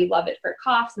we love it for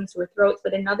coughs and sore throats.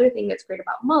 But another thing that's great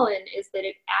about mullein is that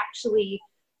it actually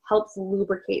helps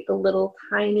lubricate the little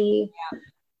tiny,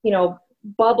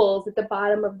 bubbles at the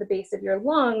bottom of the base of your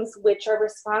lungs, which are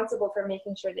responsible for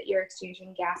making sure that you're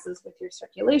exchanging gases with your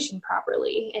circulation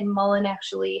properly. And mullein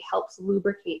actually helps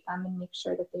lubricate them and make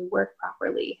sure that they work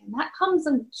properly. And that comes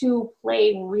into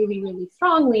play really, really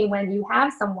strongly when you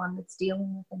have someone that's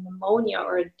dealing with a pneumonia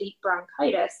or a deep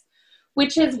bronchitis,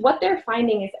 which is what they're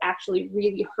finding is actually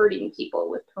really hurting people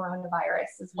with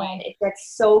coronavirus, is when it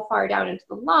gets so far down into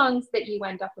the lungs that you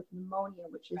end up with pneumonia,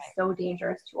 which is so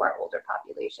dangerous to our older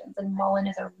populations. And mullein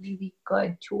is a really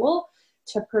good tool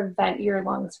to prevent your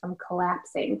lungs from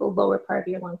collapsing, the lower part of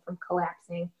your lung from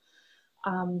collapsing.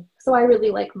 So I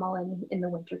really like mullein in the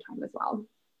wintertime as well.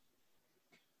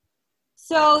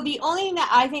 So the only thing that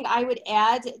I think I would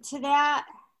add to that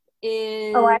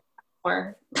is... I have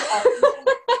more.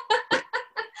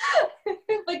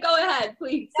 But go ahead,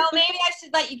 please. No, maybe I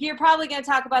should let you. You're probably going to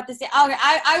talk about this.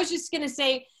 I was just going to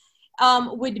say,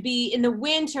 would be in the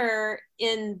winter,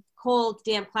 in cold,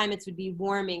 damp climates, would be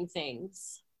warming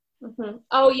things.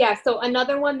 Oh yeah. So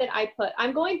another one that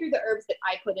I'm going through the herbs that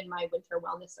I put in my winter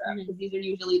wellness syrup, because these are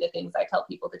usually the things I tell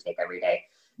people to take every day.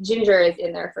 Ginger is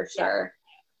in there for sure.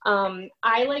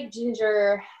 I like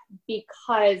ginger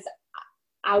because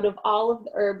out of all of the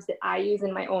herbs that I use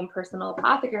in my own personal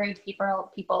apothecary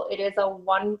people, it is a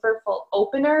wonderful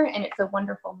opener and it's a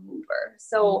wonderful mover.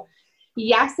 So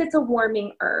yes, it's a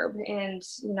warming herb, and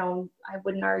I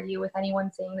wouldn't argue with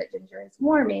anyone saying that ginger is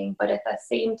warming, but at the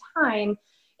same time,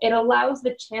 it allows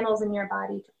the channels in your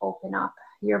body to open up.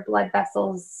 Your blood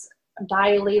vessels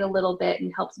dilate a little bit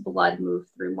and helps blood move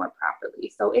through more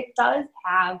properly. So it does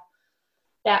have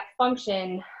that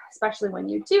function, especially when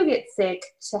you do get sick,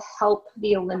 to help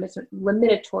the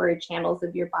eliminatory channels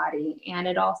of your body. And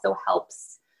it also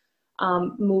helps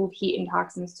move heat and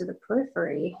toxins to the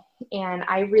periphery. And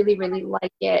I really, really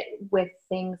like it with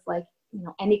things like,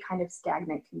 any kind of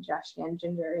stagnant congestion.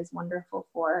 Ginger is wonderful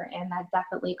for, and that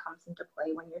definitely comes into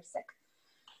play when you're sick.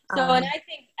 So, and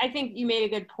I think you made a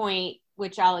good point,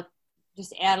 which I'll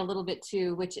just add a little bit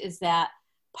to, which is that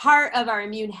part of our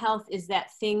immune health is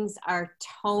that things are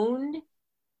toned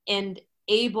and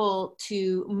able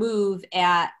to move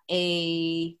at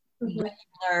a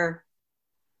regular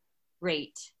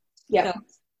rate. Yeah.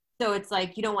 So it's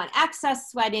like you don't want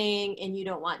excess sweating and you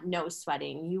don't want no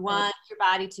sweating. You want your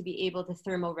body to be able to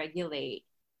thermoregulate.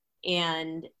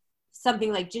 And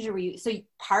something like ginger, so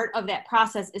part of that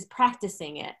process is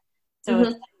practicing it. So it's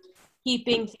like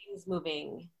keeping things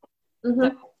moving.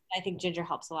 So I think ginger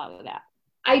helps a lot with that.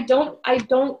 I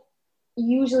don't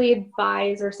usually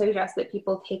advise or suggest that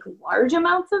people take large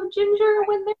amounts of ginger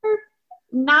when they're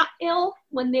not ill.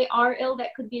 When they are ill,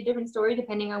 that could be a different story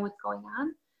depending on what's going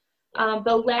on.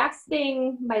 The last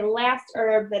thing, my last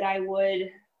herb that I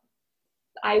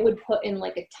would put in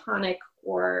like a tonic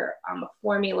or a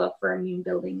formula for immune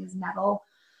building is nettle.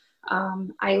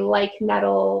 I like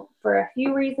nettle for a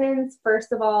few reasons.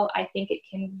 First of all, I think it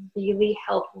can really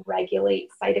help regulate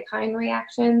cytokine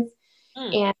reactions.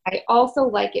 And I also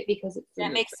like it because it's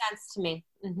that makes sense to me.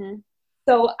 Mm-hmm.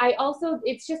 So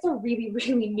it's just a really,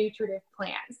 really nutritive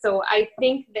plant. So I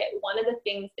think that one of the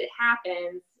things that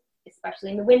happens,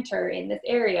 especially in the winter in this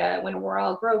area, when we're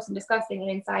all gross and disgusting and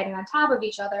inside and on top of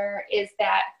each other, is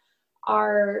that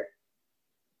our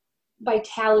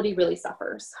vitality really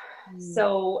suffers.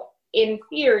 So in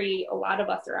theory, a lot of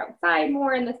us are outside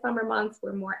more in the summer months.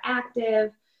 We're more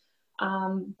active.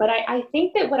 But I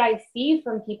think that what I see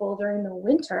from people during the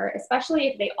winter, especially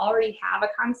if they already have a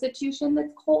constitution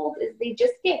that's cold, is they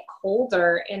just get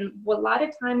colder. And a lot of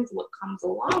times what comes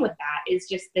along with that is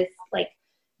just this like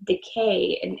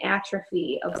decay and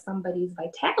atrophy of somebody's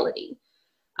vitality.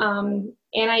 And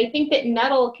I think that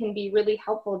nettle can be really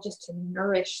helpful just to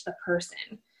nourish the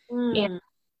person. And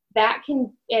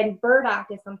and burdock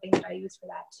is something that I use for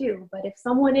that too. But if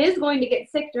someone is going to get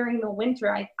sick during the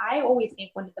winter, I always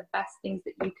think one of the best things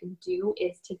that you can do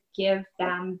is to give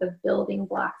them the building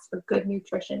blocks for good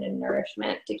nutrition and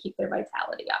nourishment to keep their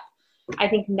vitality up. I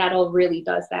think nettle really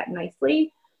does that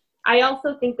nicely. I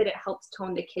also think that it helps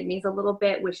tone the kidneys a little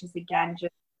bit, which is again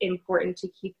just important to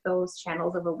keep those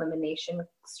channels of elimination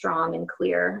strong and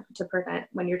clear to prevent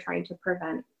when you're trying to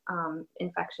prevent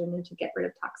infection and to get rid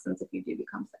of toxins if you do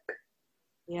become sick.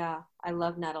 Yeah, I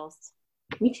love nettles.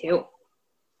 Me too.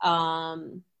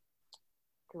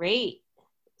 Great.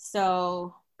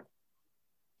 So,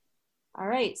 all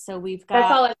right. So we've got.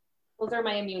 That's all. Those are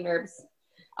my immune herbs.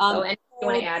 So anything you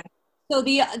want to add? So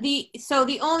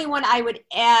the only one I would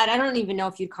add, I don't even know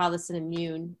if you'd call this an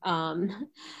immune,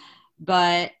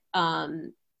 but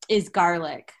is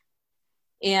garlic.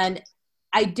 And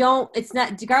garlic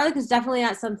is definitely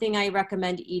not something I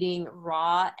recommend eating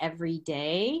raw every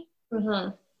day. Mm-hmm.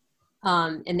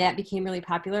 And that became really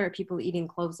popular, people eating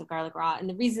cloves of garlic raw. And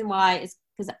the reason why is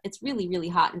because it's really, really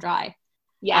hot and dry.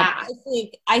 Yeah.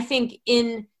 I think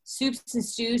in soups and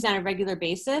stews on a regular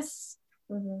basis,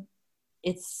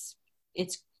 it's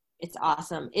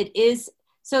awesome. It is.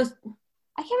 So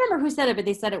I can't remember who said it, but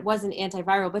they said it wasn't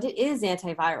antiviral, but it is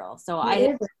antiviral. So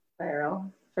it is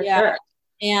antiviral for sure.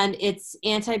 And it's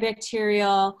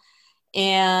antibacterial,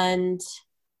 and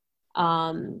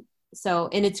and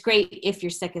it's great if you're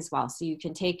sick as well. So you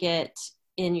can take it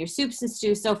in your soups and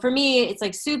stews. So for me, it's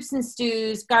like soups and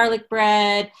stews, garlic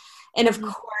bread, and of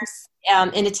course,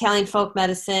 in Italian folk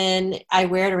medicine, I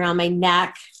wear it around my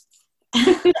neck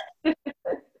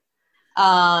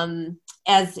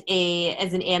as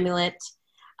an amulet,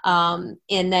 and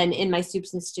then in my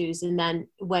soups and stews. And then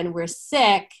when we're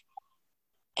sick,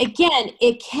 again,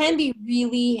 it can be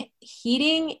really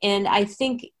heating. And I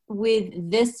think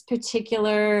with this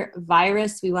particular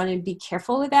virus, we want to be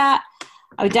careful with that.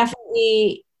 I would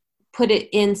definitely put it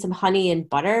in some honey and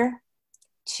butter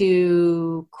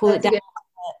to cool it down.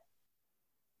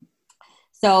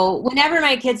 So whenever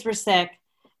my kids were sick,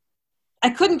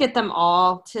 I couldn't get them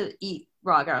all to eat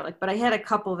raw garlic, but I had a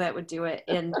couple that would do it.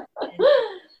 And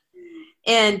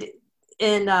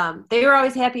they were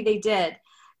always happy they did.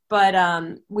 But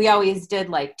we always did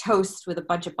like toast with a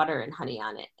bunch of butter and honey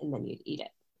on it, and then you'd eat it.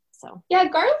 So yeah,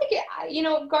 garlic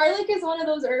is one of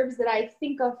those herbs that I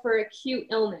think of for acute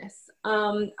illness.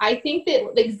 I think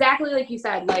that exactly like you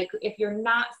said, like if you're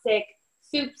not sick,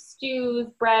 soups, stews,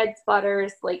 breads,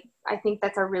 butters, like I think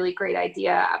that's a really great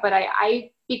idea. But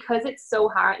I because it's so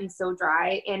hot and so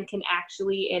dry and can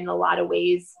actually in a lot of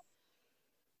ways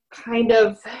kind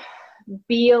of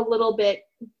be a little bit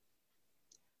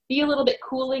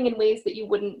cooling in ways that you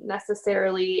wouldn't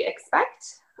necessarily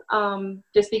expect,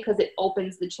 just because it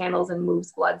opens the channels and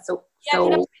moves blood. It can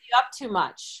open you up too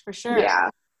much, for sure. Yeah.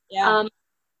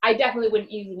 I definitely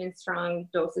wouldn't use it in strong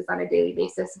doses on a daily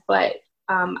basis, but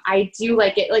I do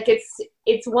like it. Like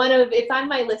it's on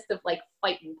my list of like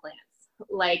fighting plants.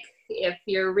 Like if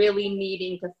you're really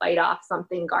needing to fight off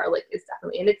something, garlic is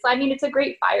definitely, and it's a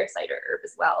great fire cider herb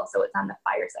as well. So it's on the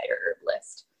fire cider herb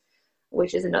list,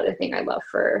 which is another thing I love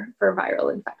for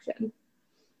viral infection.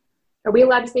 Are we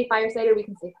allowed to say fire cider? We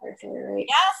can say fire cider, right?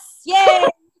 Yes! Yay!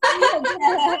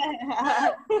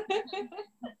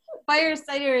 Fire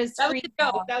cider is free.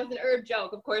 That was an herb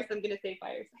joke. Of course I'm going to say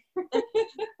fire cider.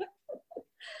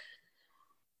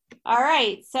 All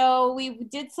right. So we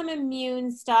did some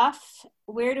immune stuff.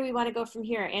 Where do we want to go from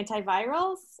here?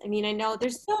 Antivirals? I mean, I know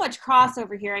there's so much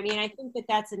crossover here. I mean, I think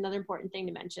that's another important thing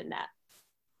to mention, that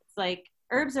It's like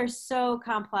herbs are so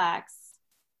complex.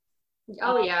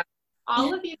 Oh yeah.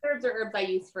 All of these herbs are herbs I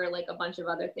use for like a bunch of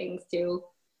other things too.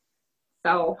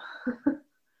 So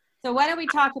why don't we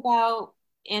talk about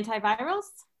antivirals?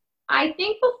 I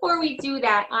think before we do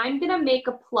that, I'm going to make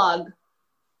a plug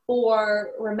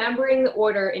for remembering the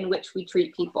order in which we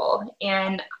treat people.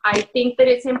 And I think that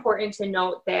it's important to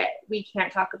note that we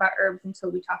can't talk about herbs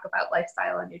until we talk about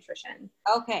lifestyle and nutrition.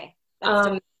 Okay.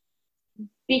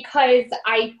 Because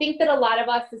I think that a lot of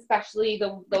us, especially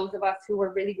those of us who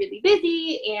are really, really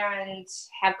busy and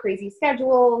have crazy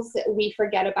schedules, we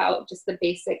forget about just the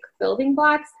basic building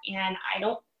blocks. And I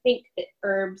don't think that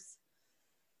herbs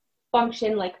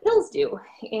function like pills do.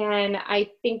 And I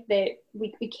think that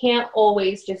we can't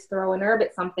always just throw an herb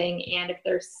at something. And if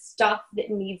there's stuff that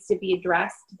needs to be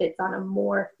addressed that's on a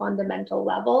more fundamental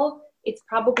level, it's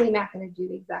probably not going to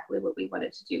do exactly what we want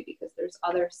it to do because there's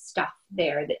other stuff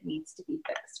there that needs to be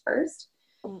fixed first.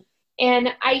 And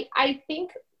I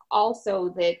think also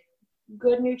that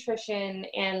good nutrition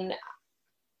and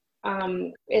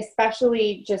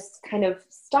especially just kind of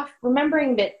stuff,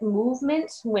 remembering that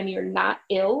movement when you're not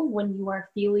ill, when you are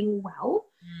feeling well,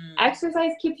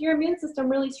 exercise keeps your immune system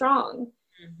really strong.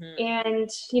 And,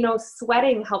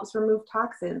 sweating helps remove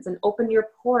toxins and open your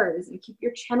pores and keep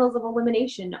your channels of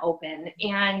elimination open.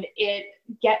 And it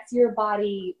gets your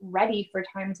body ready for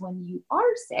times when you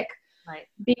are sick, right?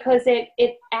 Because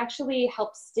it actually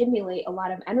helps stimulate a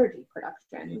lot of energy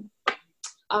production.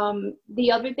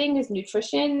 The other thing is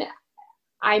nutrition.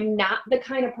 I'm not the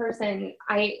kind of person,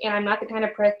 I'm not the kind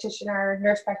of practitioner,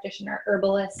 nurse practitioner,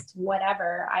 herbalist,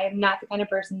 whatever. I am not the kind of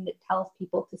person that tells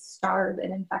people to starve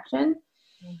an infection.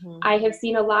 I have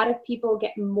seen a lot of people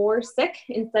get more sick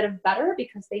instead of better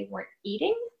because they weren't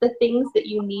eating the things that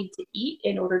you need to eat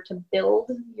in order to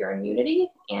build your immunity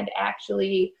and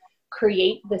actually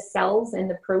create the cells and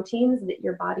the proteins that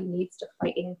your body needs to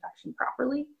fight an infection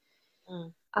properly.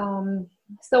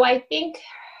 So I think,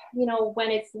 when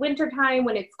it's wintertime,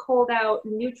 when it's cold out,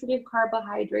 nutritive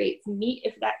carbohydrates, meat,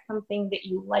 if that's something that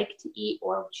you like to eat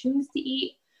or choose to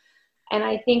eat. And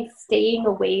I think staying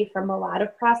away from a lot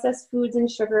of processed foods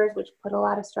and sugars, which put a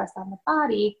lot of stress on the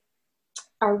body,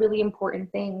 are really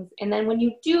important things. And then when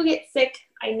you do get sick,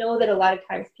 I know that a lot of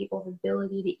times people's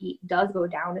ability to eat does go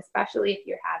down, especially if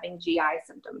you're having GI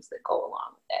symptoms that go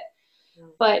along with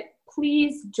it. But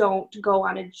please don't go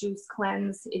on a juice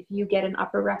cleanse if you get an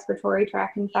upper respiratory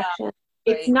tract infection.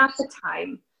 It's not the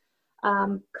time.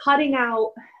 Cutting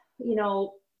out,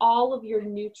 all of your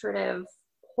nutritive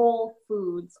whole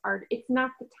foods it's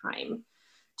not the time.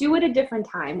 Do it a different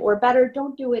time, or better,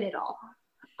 don't do it at all.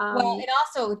 Well, and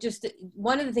also just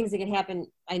one of the things that can happen,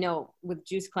 I know with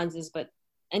juice cleanses, but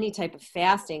any type of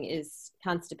fasting is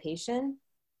constipation.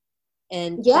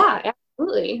 And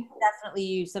absolutely.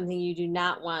 Definitely something you do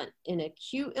not want in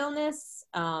acute illness.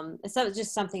 It's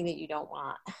just something that you don't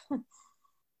want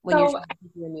when you're trying to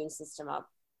keep your immune system up.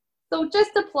 So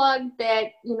just a plug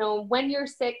that, when you're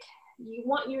sick, you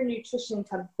want your nutrition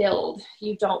to build.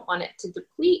 You don't want it to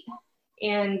deplete.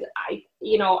 And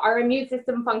our immune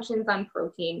system functions on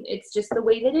protein. It's just the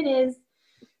way that it is.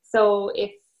 So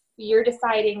if you're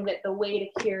deciding that the way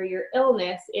to cure your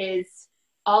illness is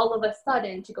all of a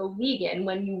sudden to go vegan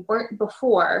when you weren't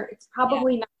before, it's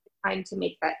probably not the time to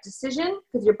make that decision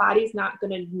because your body's not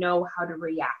going to know how to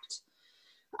react.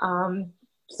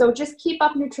 So just keep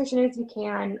up nutrition as you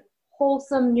can.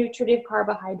 Wholesome, nutritive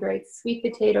carbohydrates, sweet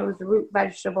potatoes, root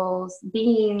vegetables,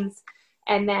 beans,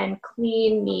 and then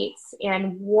clean meats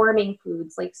and warming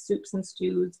foods like soups and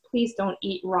stews. Please don't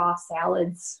eat raw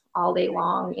salads all day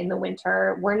long in the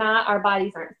winter. Our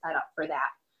bodies aren't set up for that.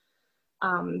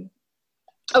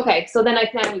 Okay, so then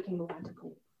we can move on to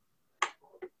food.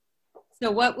 So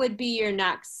what would be your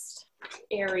next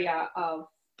area of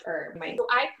herb? So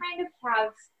I kind of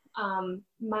have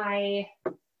my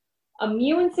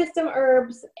immune system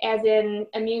herbs, as in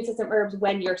immune system herbs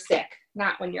when you're sick,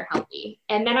 not when you're healthy.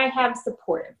 And then I have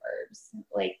supportive herbs,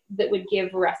 like that would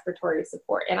give respiratory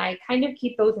support. And I kind of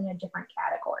keep those in a different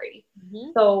category.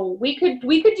 So we could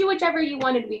do whichever you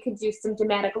wanted. We could do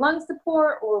symptomatic lung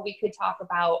support, or we could talk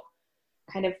about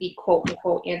kind of the quote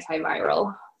unquote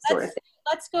antiviral sort of thing.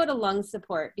 Let's go to lung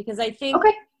support, because I think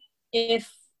if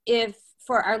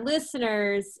for our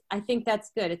listeners, I think that's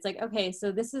good. It's like, okay,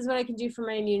 so this is what I can do for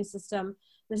my immune system.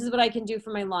 This is what I can do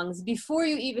for my lungs before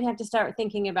you even have to start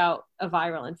thinking about a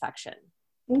viral infection.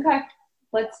 Okay,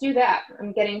 let's do that.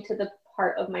 I'm getting to the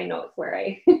part of my notes where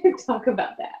I talk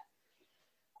about that.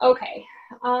 Okay,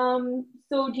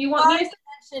 so do you want me to...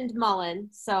 mentioned mullein,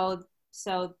 so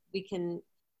we can,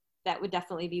 that would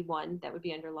definitely be one that would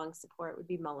be under lung support, would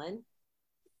be mullein.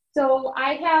 So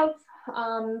I have,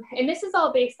 and this is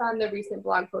all based on the recent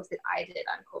blog post that I did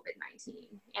on COVID-19.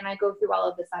 And I go through all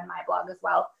of this on my blog as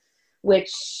well,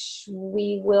 which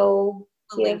we will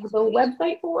give the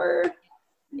website for.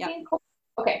 Yep.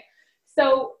 Okay.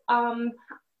 So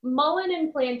mullein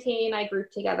and plantain I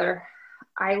group together.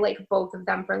 I like both of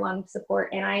them for lung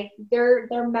support, and they're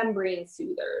membrane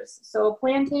soothers. So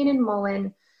plantain and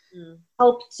mullein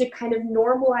help to kind of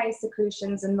normalize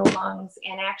secretions in the lungs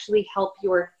and actually help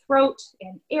your throat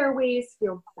and airways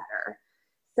feel better.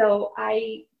 So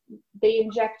they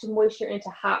inject moisture into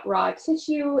hot, raw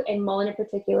tissue, and mullein in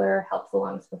particular helps the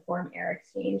lungs perform air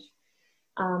exchange.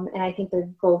 And I think they're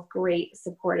both great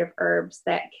supportive herbs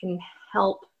that can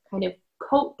help kind of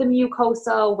coat the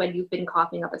mucosa when you've been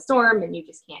coughing up a storm and you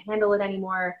just can't handle it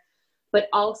anymore, but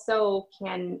also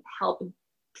can help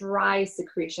dry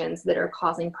secretions that are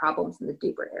causing problems in the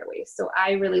deeper airways. So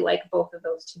I really like both of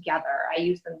those together. I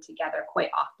use them together quite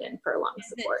often for lung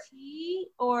support. Is it tea,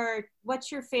 or what's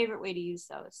your favorite way to use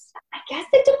those? I guess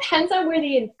it depends on where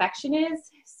the infection is.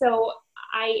 So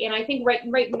I think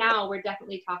right now we're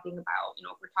definitely talking about, if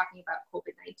we're talking about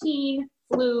COVID-19,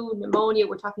 flu, pneumonia,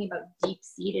 we're talking about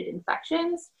deep-seated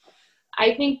infections.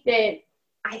 I think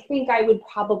I would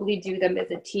probably do them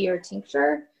as a tea or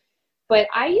tincture. But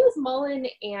I use mullein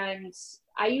and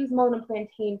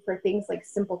plantain for things like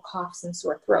simple coughs and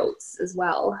sore throats as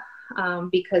well,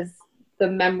 because the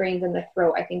membranes in the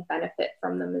throat, I think, benefit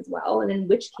from them as well. And in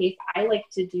which case, I like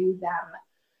to do them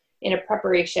in a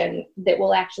preparation that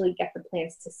will actually get the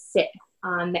plants to sit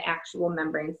on the actual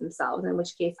membranes themselves, in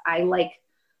which case I like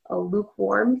a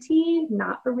lukewarm tea,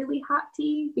 not a really hot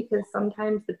tea, because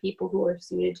sometimes the people who are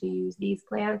suited to use these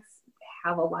plants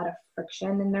have a lot of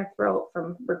friction in their throat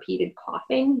from repeated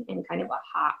coughing and kind of a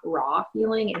hot, raw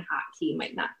feeling, and hot tea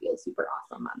might not feel super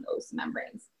awesome on those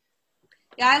membranes.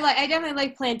 Yeah, I definitely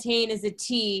like plantain as a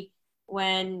tea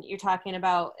when you're talking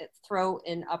about throat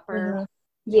and upper.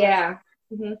 Mm-hmm. Yeah.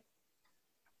 Mm-hmm.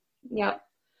 Yep.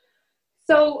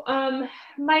 So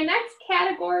my next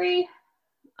category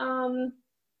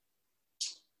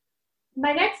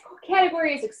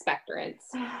is expectorants.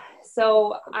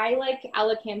 So I like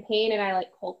elecampane and I like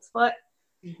coltsfoot.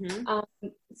 Mm-hmm.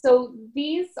 So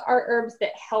these are herbs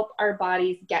that help our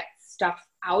bodies get stuff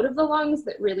out of the lungs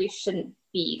that really shouldn't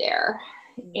be there.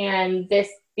 Mm-hmm. And this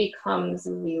becomes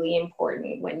really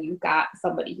important when you've got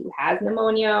somebody who has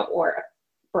pneumonia or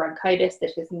bronchitis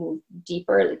that has moved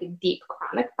deeper, like a deep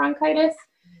chronic bronchitis.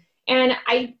 And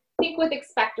I think with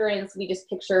expectorants, we just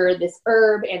picture this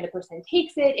herb and the person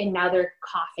takes it and now they're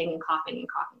coughing and coughing and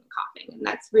coughing and coughing. And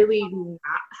that's really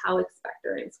not how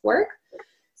expectorants work.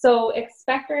 So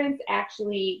expectorants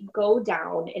actually go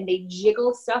down and they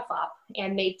jiggle stuff up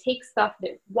and they take stuff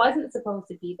that wasn't supposed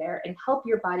to be there and help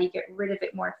your body get rid of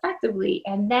it more effectively.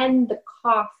 And then the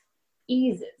cough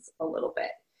eases a little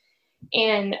bit.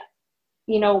 And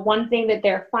one thing that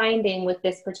they're finding with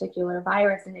this particular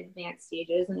virus in advanced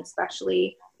stages, and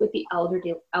especially with the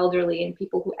elderly and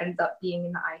people who end up being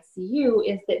in the ICU,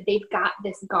 is that they've got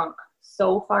this gunk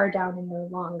so far down in their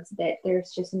lungs that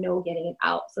there's just no getting it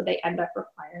out. So they end up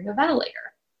requiring a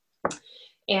ventilator.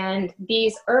 And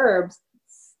these herbs,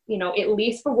 at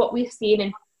least for what we've seen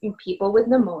in people with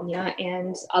pneumonia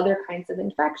and other kinds of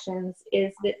infections,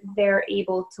 is that they're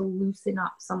able to loosen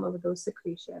up some of those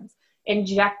secretions,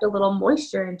 inject a little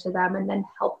moisture into them, and then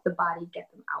help the body get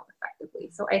them out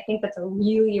effectively. So I think that's a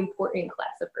really important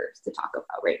class of herbs to talk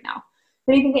about right now.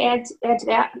 Anything to add to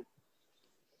that?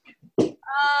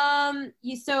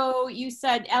 You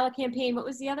said elecampane. What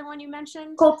was the other one you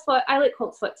mentioned? Coltsfoot. I like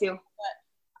coltsfoot too.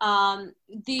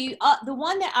 The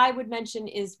one that I would mention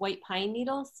is white pine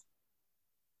needles.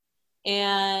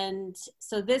 And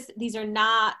so these are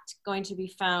not going to be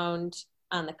found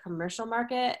on the commercial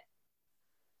market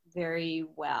very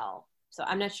well. So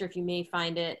I'm not sure if you may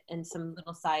find it in some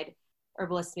little side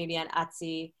herbalists, maybe on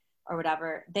Etsy or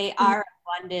whatever. They are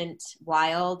abundant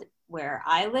wild where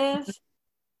I live.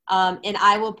 And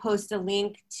I will post a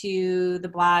link to the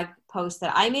blog post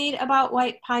that I made about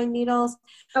white pine needles.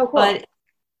 Oh, cool.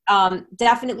 But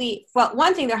definitely, well,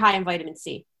 one thing, they're high in vitamin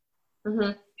C.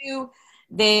 Mm-hmm. Two,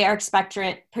 they are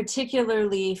expectorant,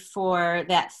 particularly for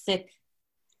that thick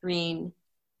green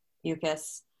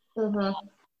mucus. Mm-hmm.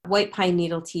 White pine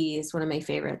needle tea is one of my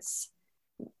favorites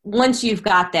once you've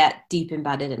got that deep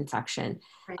embedded infection.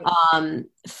 Right.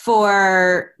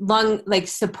 For lung, like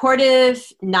supportive,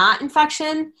 not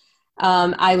infection,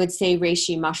 I would say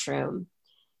reishi mushroom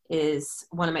is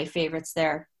one of my favorites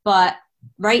there. But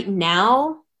right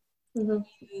now, you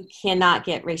cannot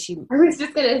get reishi. I was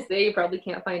just going to say, you probably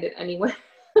can't find it anywhere.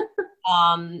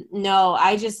 No,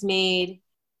 I just made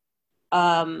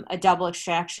a double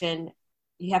extraction.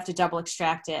 You have to double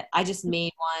extract it. I just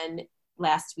made one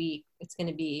last week. It's going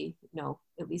to be,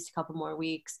 at least a couple more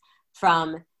weeks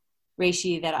from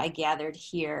reishi that I gathered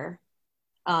here.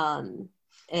 And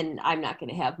I'm not going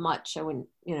to have much. I wouldn't,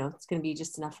 it's going to be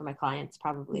just enough for my clients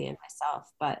probably and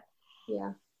myself. But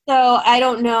yeah. So I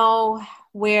don't know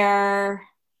where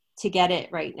to get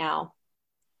it right now.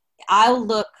 I'll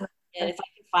look, and if I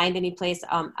can find any place,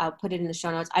 I'll put it in the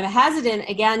show notes. I'm hesitant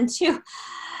again to,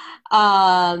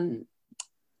 I'm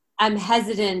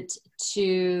hesitant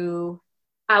to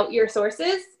out your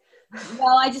sources.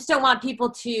 Well, I just don't want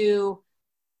people to,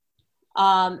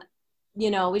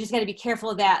 we just got to be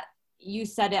careful that you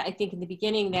said it, I think in the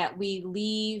beginning, that we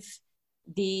leave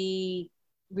the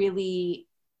really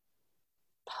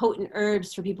potent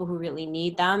herbs for people who really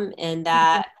need them, and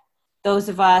that those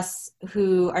of us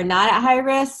who are not at high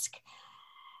risk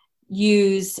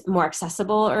use more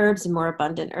accessible herbs and more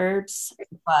abundant herbs.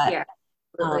 But yeah,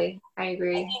 absolutely. I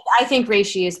agree. I think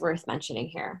reishi is worth mentioning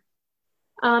here.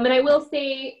 And I will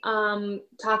say,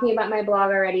 talking about my blog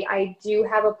already, I do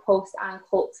have a post on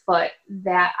Colt's Foot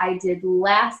that I did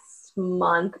last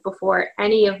month before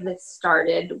any of this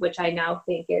started, which I now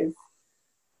think is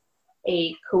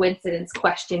a coincidence ?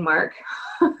 But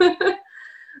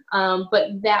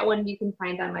that one you can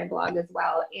find on my blog as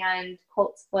well. And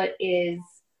Colt's Foot is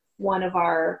one of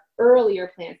our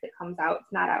earlier plants that comes out.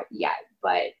 It's not out yet,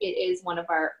 but it is one of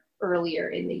our earlier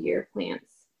in the year plants.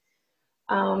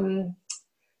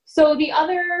 So the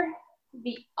other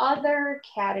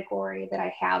category that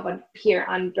I have here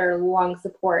under lung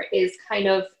support is kind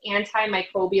of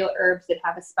antimicrobial herbs that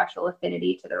have a special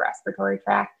affinity to the respiratory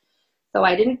tract. So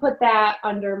I didn't put that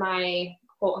under my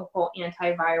quote unquote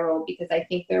antiviral because I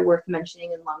think they're worth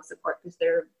mentioning in lung support because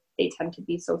they tend to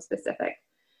be so specific.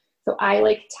 So I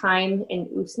like thyme and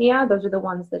usnea. Those are the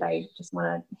ones that I just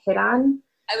want to hit on.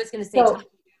 I was going to say thyme.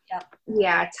 Yep.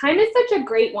 Yeah, thyme is such a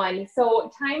great one.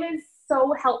 So thyme is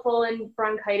so helpful in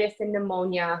bronchitis and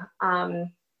pneumonia.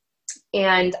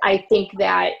 And I think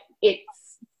that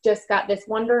it's just got this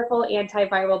wonderful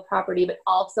antiviral property, but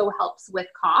also helps with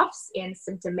coughs and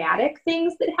symptomatic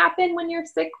things that happen when you're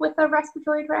sick with a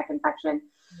respiratory tract infection.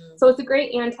 So it's a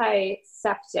great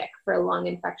antiseptic for lung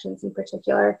infections in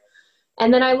particular.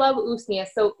 And then I love usnea.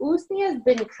 So usnea has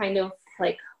been kind of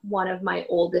like one of my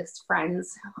oldest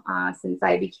friends since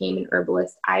I became an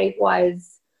herbalist. I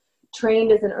was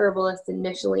trained as an herbalist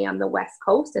initially on the West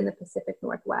Coast in the Pacific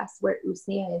Northwest, where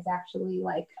usnea is actually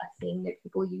like a thing that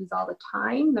people use all the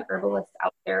time. The herbalists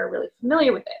out there are really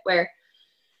familiar with it, where,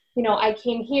 I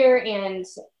came here and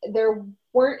there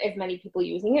weren't as many people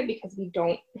using it because we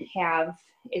don't have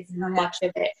as much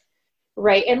of it.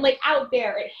 Right. And like out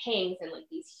there, it hangs in like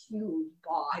these huge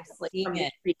bogs.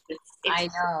 I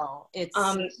know. It's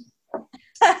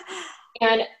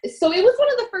and so it was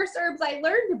one of the first herbs I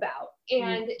learned about.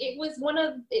 And it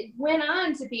went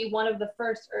on to be one of the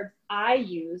first herbs I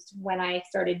used when I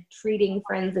started treating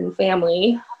friends and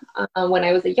family. When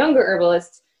I was a younger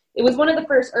herbalist, it was one of the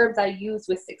first herbs I used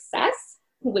with success,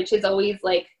 which is always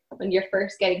like when you're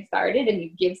first getting started and you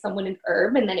give someone an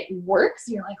herb and then it works,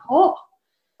 you're like, oh,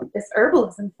 this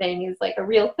herbalism thing is like a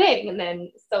real thing. And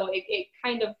then, so it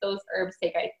kind of, those herbs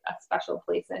take a special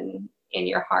place in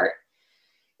your heart.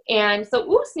 And so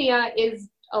usnea is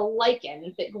a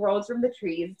lichen that grows from the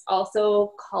trees. It's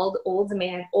also called old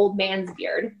man's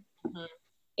beard.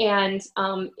 And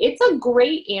it's a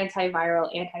great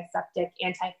antiviral, antiseptic,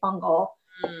 antifungal.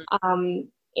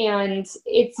 And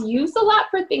it's used a lot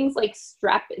for things like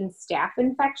strep and staph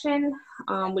infection,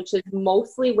 which is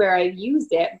mostly where I've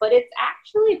used it, but it's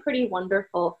actually pretty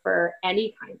wonderful for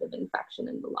any kind of infection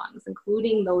in the lungs,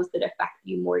 including those that affect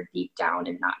you more deep down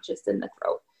and not just in the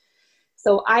throat.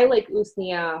 So I like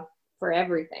usnea for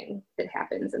everything that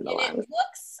happens in the lungs. It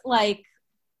looks like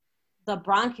the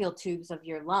bronchial tubes of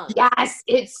your lungs. Yes,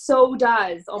 it so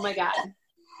does. Oh my God.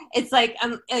 It's like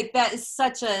that is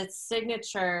such a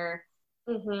signature.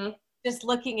 Just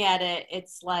looking at it,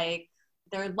 it's like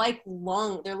they're like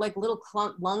little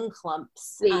lung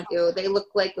clumps. They do. They look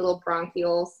like little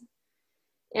bronchioles.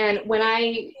 And when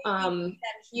I went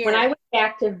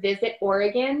back to visit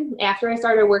Oregon, after I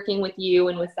started working with you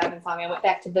and with Seven Song, I went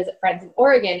back to visit friends in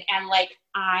Oregon, and like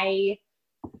I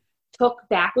took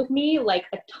back with me like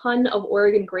a ton of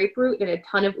Oregon grapefruit and a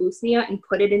ton of usnea and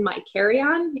put it in my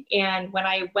carry-on. And when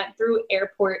I went through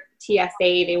airport TSA,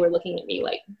 they were looking at me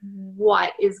like,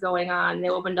 what is going on? They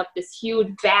opened up this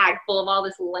huge bag full of all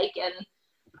this lichen,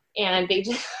 and they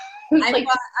just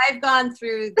I've gone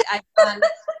through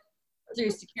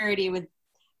security with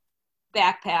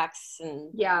backpacks,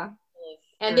 and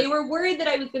And they were worried that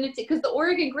I was going to take, because the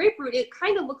Oregon grapefruit, it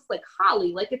kind of looks like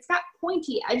holly, like it's got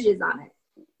pointy edges on it.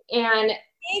 And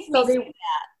so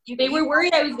they were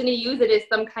worried I was going to use it as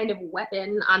some kind of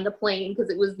weapon on the plane, because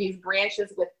it was these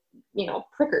branches with, you know,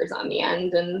 prickers on the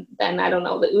end. And then I don't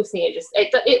know, the usnea just,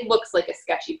 it looks like a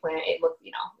sketchy plant. It looks,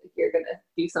 you know, like you're going to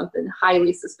do something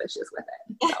highly suspicious with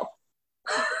it. So.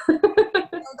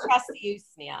 Don't trust the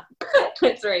usnea.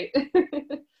 That's right.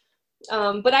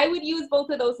 But I would use both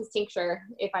of those as tincture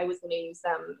if I was going to use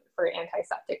them for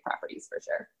antiseptic properties for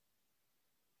sure.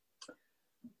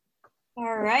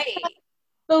 All right.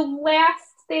 The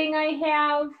last thing I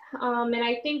have, and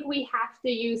I think we have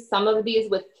to use some of these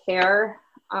with care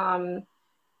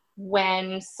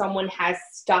when someone has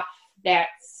stuff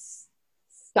that's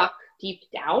stuck deep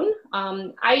down.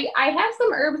 I have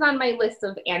some herbs on my list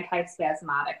of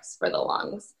antispasmodics for the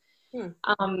lungs.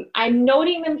 I'm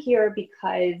noting them here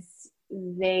because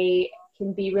they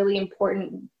can be really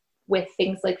important with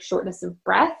things like shortness of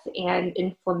breath and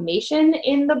inflammation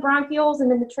in the bronchioles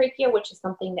and in the trachea, which is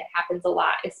something that happens a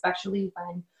lot, especially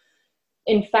when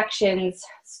infections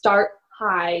start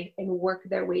high and work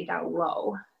their way down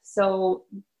low. So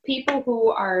people who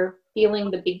are feeling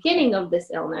the beginning of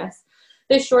this illness,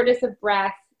 the shortness of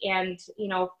breath and, you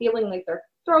know, feeling like their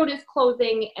throat is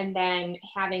closing and then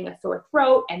having a sore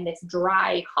throat and this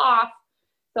dry cough.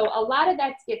 So a lot of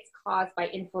that gets caused by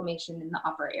inflammation in the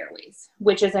upper airways,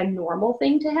 which is a normal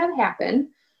thing to have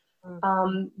happen.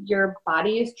 Your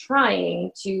body is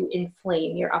trying to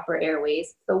inflame your upper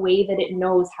airways the way that it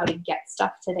knows how to get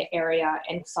stuff to the area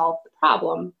and solve the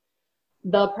problem.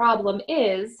 The problem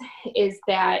is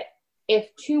that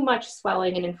if too much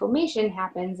swelling and inflammation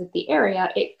happens at the area,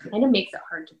 it kind of makes it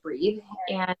hard to breathe,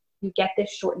 and you get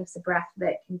this shortness of breath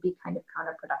that can be kind of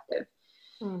counterproductive.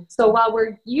 So while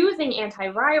we're using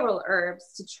antiviral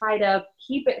herbs to try to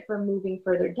keep it from moving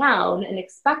further down, and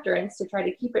expectorants to try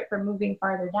to keep it from moving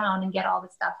farther down and get all the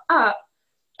stuff up,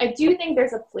 I do think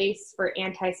there's a place for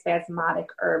antispasmodic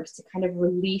herbs to kind of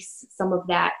release some of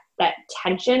that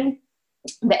tension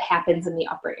that happens in the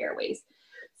upper airways.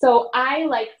 So I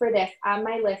like, for this, on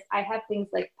my list, I have things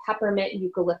like peppermint,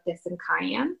 eucalyptus, and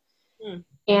cayenne.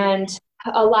 And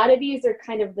a lot of these are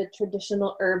kind of the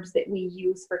traditional herbs that we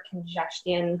use for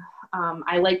congestion.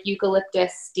 I like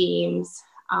eucalyptus steams.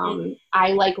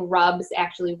 I like rubs,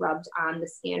 actually rubbed on the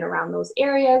skin around those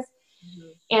areas.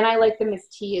 And I like them as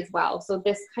tea as well. So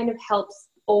this kind of helps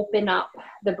open up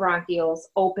the bronchioles,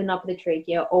 open up the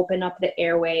trachea, open up the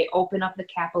airway, open up the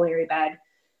capillary bed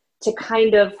to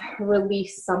kind of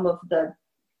release some of the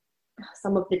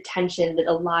tension that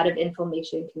a lot of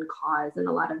inflammation can cause and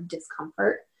a lot of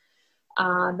discomfort.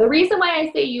 The reason why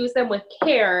I say use them with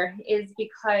care is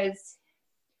because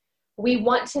we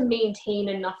want to maintain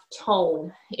enough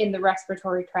tone in the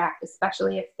respiratory tract,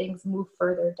 especially if things move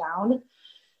further down,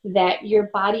 that your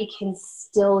body can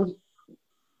still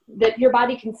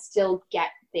get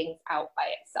things out by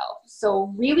itself.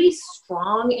 So really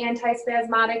strong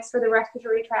antispasmodics for the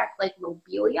respiratory tract, like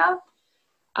lobelia.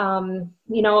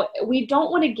 You know, we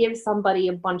don't want to give somebody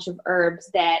a bunch of herbs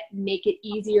that make it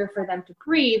easier for them to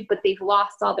breathe, but they've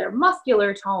lost all their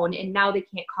muscular tone and now they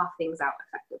can't cough things out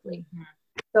effectively.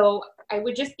 So I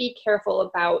would just be careful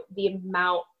about the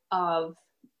amount of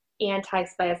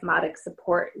antispasmodic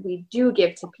support we do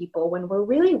give to people when we're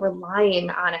really relying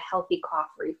on a healthy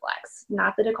cough reflex.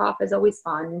 Not that a cough is always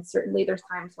fun, and certainly there's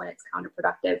times when it's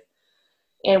counterproductive.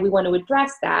 And we want to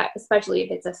address that, especially if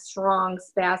it's a strong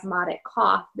spasmodic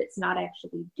cough that's not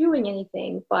actually doing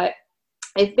anything. But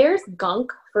if there's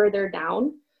gunk further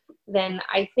down, then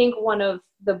I think one of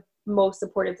the most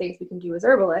supportive things we can do as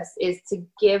herbalists is to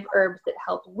give herbs that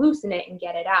help loosen it and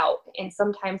get it out. And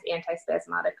sometimes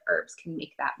antispasmodic herbs can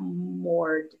make that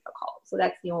more difficult. So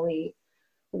that's the only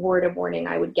word of warning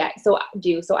I would So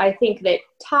I think that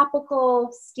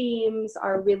topical steams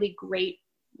are a really great,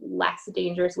 less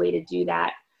dangerous way to do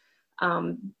that,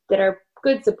 that are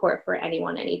good support for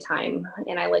anyone, anytime.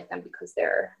 And I like them because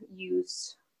they're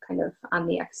used kind of on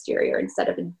the exterior instead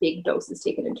of in big doses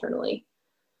taken internally.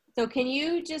 So can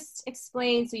you just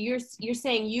explain, so you're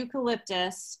saying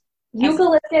eucalyptus.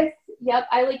 Eucalyptus, yep.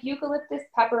 I like eucalyptus,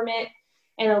 peppermint,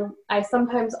 and I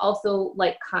sometimes also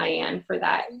like cayenne for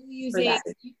that. Are you using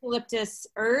eucalyptus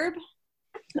herb?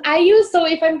 So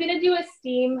if I'm going to do a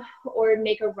steam or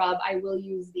make a rub, I will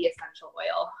use the essential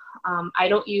oil. I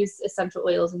don't use essential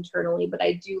oils internally, but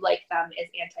I do like them as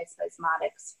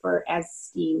antispasmodics as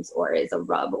steams or as a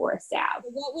rub or a salve.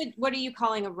 What are you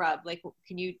calling a rub? Like,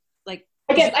 can you, like,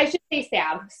 I guess I should say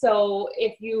salve. So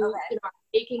if you,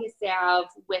 making a salve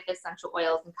with essential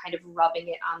oils and kind of rubbing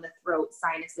it on the throat,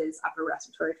 sinuses, upper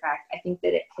respiratory tract, I think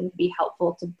that it can be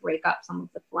helpful to break up some of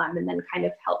the phlegm and then kind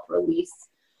of help release,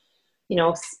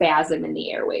 spasm in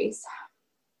the airways.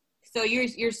 So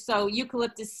you're so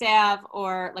eucalyptus salve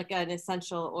or like an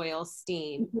essential oil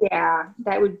steam. Yeah,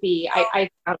 that would be, I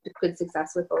found good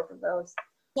success with both of those.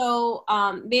 So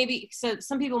so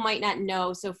some people might not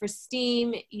know. So for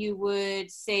steam, you would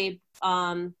say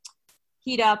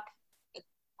heat up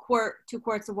 2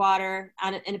 quarts of water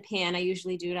in a pan. I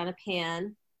usually do it on a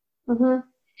pan, in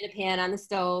a pan on the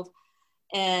stove.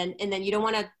 And then you don't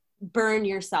want to burn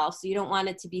yourself. So you don't want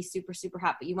it to be super, super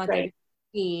hot, but you want there to be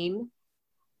steam.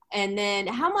 And then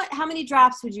how many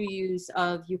drops would you use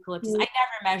of eucalyptus? I never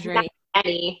measure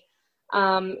any.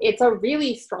 It's a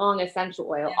really strong essential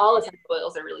oil. Yeah. All essential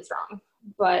oils are really strong,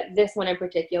 but this one in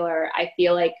particular, I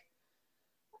feel like,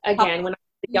 again, when I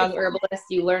was a young herbalist,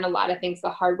 you learn a lot of things the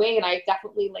hard way, and I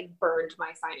definitely burned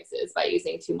my sinuses by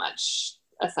using too much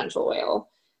essential oil.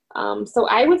 So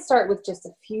I would start with just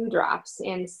a few drops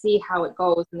and see how it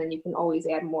goes, and then you can always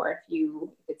add more if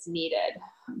it's needed.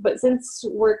 But since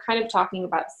we're kind of talking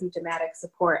about symptomatic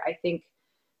support, I think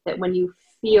that when you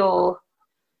feel,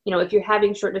 if you're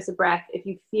having shortness of breath, if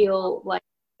you feel like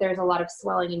there's a lot of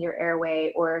swelling in your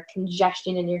airway or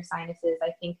congestion in your sinuses,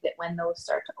 I think that when those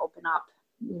start to open up,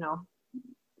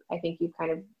 I think you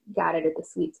kind of got it at the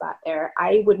sweet spot there.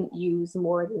 I wouldn't use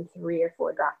more than 3 or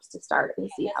 4 drops to start and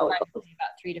see how it goes.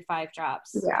 About 3 to 5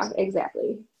 drops. Yeah,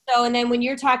 exactly. So, and then when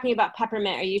you're talking about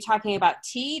peppermint, are you talking about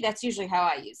tea? That's usually how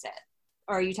I use it.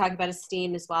 Or are you talking about a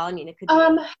steam as well? I mean, it could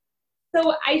be.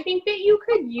 So I think that you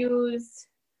could use,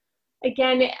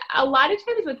 again, a lot of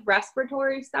times with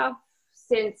respiratory stuff,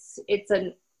 since it's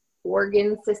an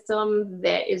organ system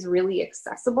that is really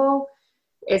accessible,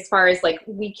 as far as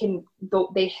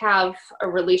they have a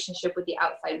relationship with the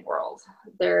outside world.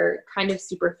 They're kind of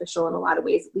superficial in a lot of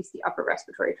ways, at least the upper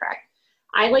respiratory tract.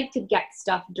 I like to get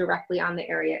stuff directly on the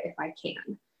area if I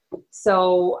can.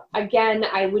 So again,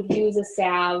 I would use a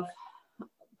salve,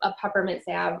 a peppermint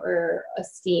salve or a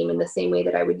steam in the same way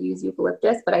that I would use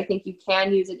eucalyptus, but I think you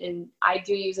can use it I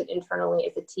do use it internally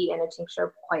as a tea and a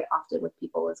tincture quite often with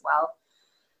people as well.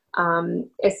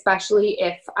 Especially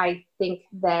if I think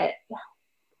that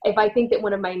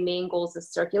one of my main goals is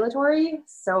circulatory.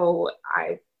 So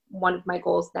one of my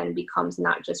goals then becomes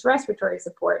not just respiratory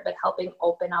support, but helping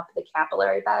open up the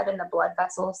capillary bed and the blood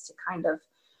vessels to kind of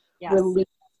relieve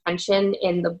tension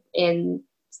in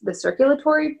the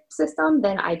circulatory system,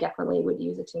 then I definitely would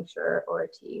use a tincture or a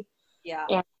tea. Yeah.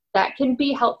 And that can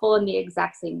be helpful in the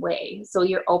exact same way. So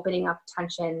you're opening up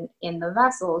tension in the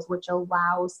vessels, which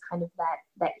allows kind of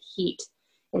that heat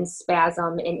and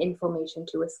spasm and inflammation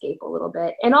to escape a little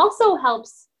bit, and also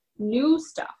helps new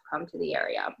stuff come to the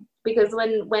area, because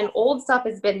when old stuff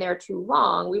has been there too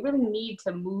long, we really need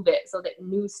to move it so that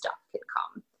new stuff can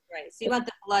come. Right. So you want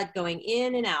the blood going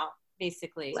in and out,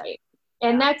 basically. Right.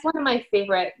 And that's one of my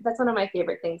favorite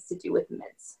things to do with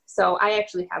mints. So I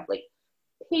actually have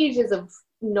pages of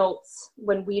notes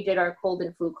when we did our cold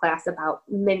and flu class about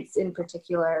mints in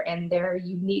particular and their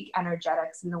unique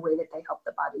energetics and the way that they help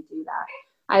the body do that.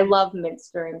 I love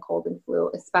mints during cold and flu,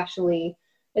 especially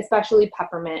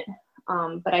peppermint.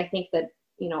 But I think that,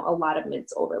 a lot of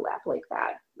mints overlap like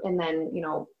that. And then,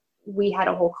 we had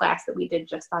a whole class that we did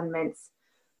just on mints.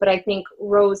 But I think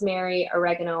rosemary,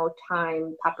 oregano,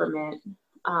 thyme, peppermint,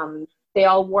 they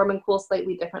all warm and cool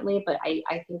slightly differently, but I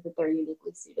think that they're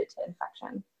uniquely suited to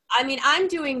infection. I mean, I'm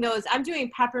doing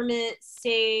peppermint,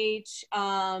 sage,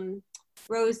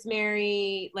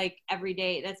 rosemary, every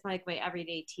day. That's my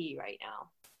everyday tea right now.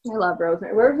 I love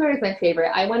rosemary. Rosemary is my favorite.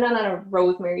 I went on a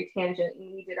rosemary tangent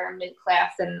and we did our mint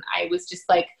class, and I was just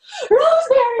like,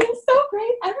 rosemary is so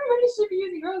great. Everybody should be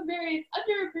using rosemary. It's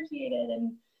underappreciated,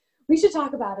 and we should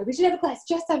talk about it. We should have a class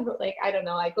just on, I don't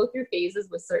know. I go through phases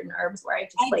with certain herbs where I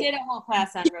did a whole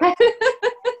class on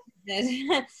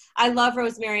rosemary. I love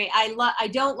rosemary. I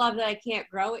don't love that I can't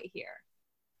grow it here.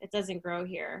 It doesn't grow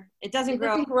here. It doesn't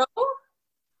grow.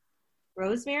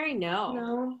 Rosemary? No.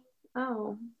 No.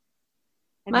 Oh.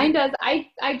 Mine does.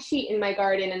 I cheat in my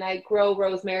garden and I grow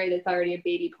rosemary that's already a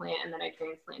baby plant, and then I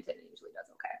transplant it and it usually does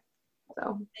okay.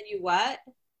 So. And you what?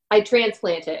 I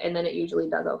transplant it and then it usually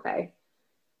does okay.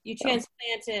 You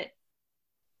transplant it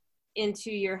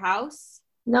into your house?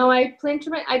 No, I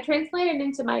transplant it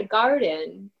into my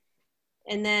garden.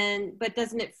 And then, but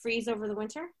doesn't it freeze over the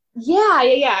winter? Yeah.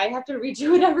 I have to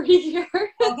redo it every year.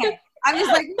 Okay. I'm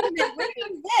just wait a minute, where do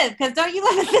you live? Because don't you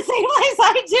live in the same place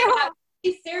I do?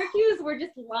 Syracuse, we're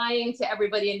just lying to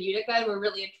everybody in Utica. We're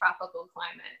really a tropical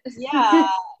climate. Yeah,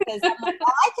 because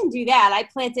I can do that. I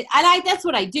planted, and that's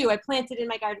what I do. I planted in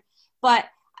my garden. But,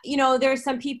 you know, there's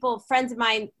some people, friends of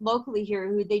mine locally here,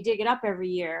 who they dig it up every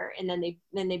year, and then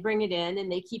they bring it in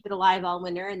and they keep it alive all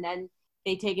winter, and then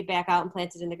they take it back out and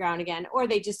plant it in the ground again, or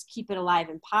they just keep it alive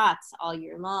in pots all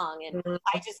year long. And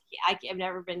I've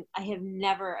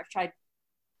tried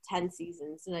 10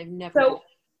 seasons and I've never. So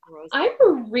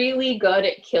I'm really good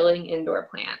at killing indoor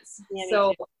plants. Yeah,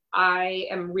 so I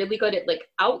am really good at like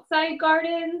outside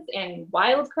gardens and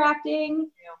wildcrafting,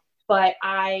 but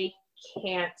I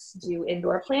can't do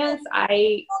indoor plants.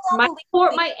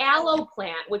 My aloe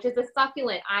plant, which is a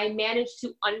succulent, I managed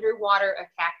to underwater a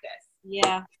cactus.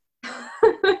 Yeah.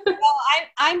 Well,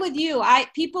 I'm with you. I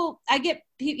get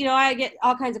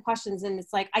all kinds of questions, and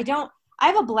it's like, I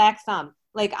have a black thumb.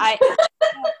 Like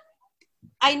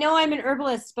I know I'm an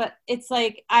herbalist, but it's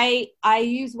like, I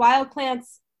use wild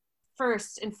plants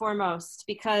first and foremost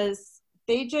because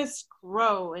they just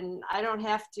grow and I don't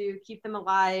have to keep them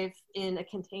alive in a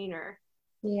container.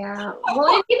 Yeah.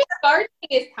 Well, and gardening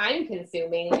is time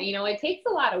consuming. You know, it takes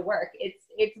a lot of work.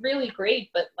 It's really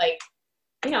great, but like,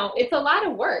 you know, it's a lot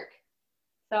of work.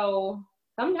 So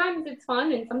sometimes it's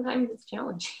fun and sometimes it's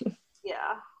challenging.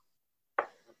 Yeah.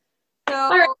 So,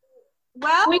 all right.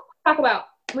 Well, what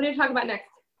do you talk about next?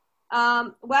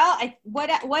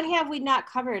 What have we not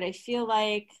covered? I feel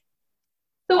like.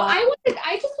 So I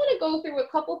just want to go through a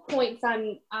couple points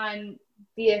on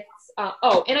this.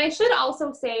 And I should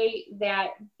also say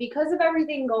that because of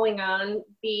everything going on,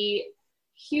 the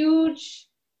huge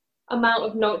amount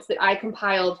of notes that I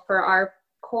compiled for our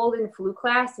cold and flu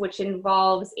class, which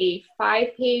involves a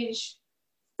 5-page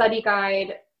study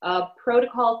guide, a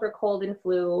protocol for cold and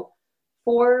flu,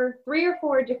 3 or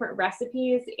 4 different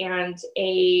recipes, and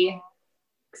a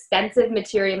extensive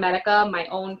materia medica, my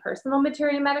own personal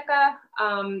materia medica.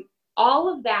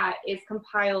 All of that is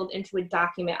compiled into a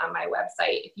document on my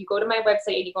website. If you go to my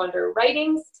website and you go under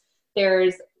writings,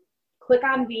 click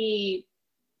on the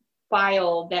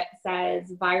file that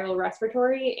says viral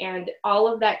respiratory, and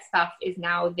all of that stuff is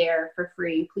now there for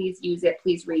free. Please use it,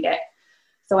 please read it.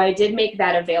 So I did make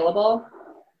that available.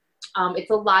 It's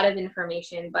a lot of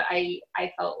information, but I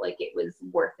felt like it was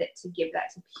worth it to give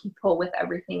that to people with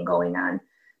everything going on.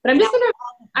 But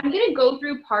I'm gonna go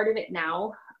through part of it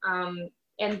now.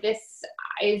 And this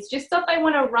is just stuff I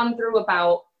want to run through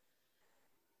about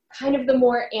kind of the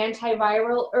more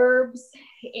antiviral herbs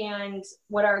and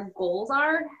what our goals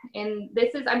are. And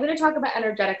I'm going to talk about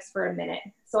energetics for a minute.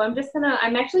 So I'm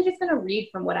actually just going to read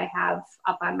from what I have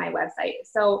up on my website.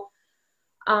 So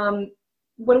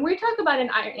when we talk about an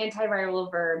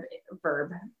antiviral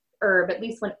herb, at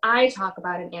least when I talk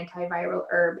about an antiviral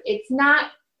herb, it's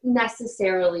not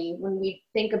necessarily, when we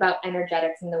think about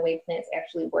energetics and the way plants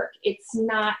actually work, it's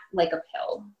not like a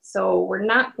pill. So we're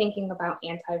not thinking about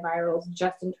antivirals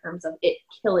just in terms of it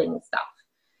killing stuff.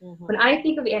 Mm-hmm. When I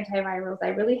think of antivirals, I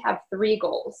really have 3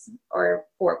 goals, or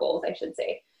 4 goals, I should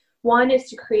say. One is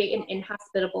to create an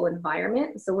inhospitable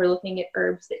environment. So we're looking at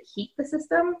herbs that heat the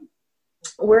system.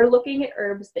 We're looking at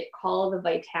herbs that call the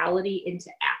vitality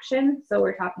into action. So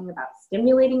we're talking about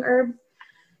stimulating herbs.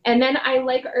 And then I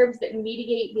like herbs that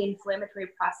mediate the inflammatory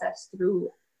process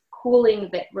through cooling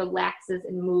that relaxes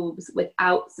and moves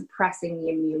without suppressing the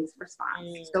immune response.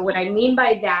 Mm-hmm. So what I mean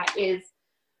by that is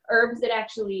herbs that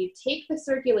actually take the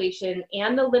circulation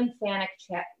and the lymphatic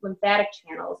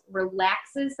channels,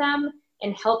 relaxes them,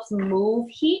 and helps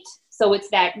move heat. So it's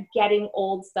that getting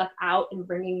old stuff out and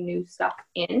bringing new stuff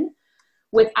in,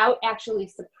 without actually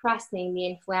suppressing the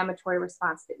inflammatory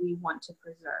response that we want to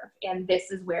preserve. And this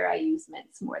is where I use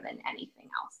mints more than anything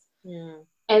else. Mm.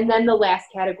 And then the last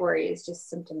category is just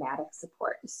symptomatic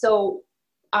support. So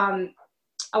I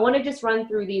want to just run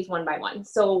through these one by one.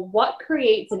 So what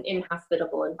creates an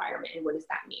inhospitable environment, and what does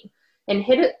that mean? An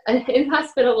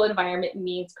inhospitable environment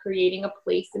means creating a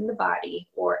place in the body,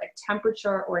 or a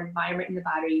temperature or environment in the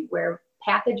body where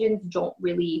pathogens don't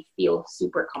really feel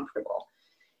super comfortable.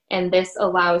 And this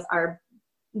allows our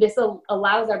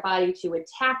body to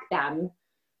attack them,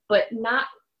 but not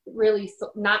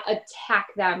attack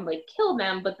them, like kill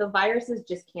them, but the viruses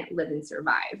just can't live and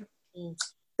survive. Mm.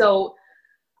 So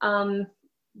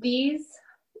these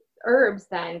herbs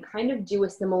then kind of do a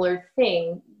similar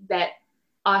thing that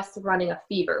us running a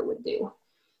fever would do.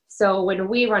 So when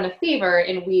we run a fever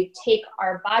and we take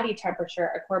our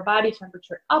core body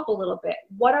temperature up a little bit,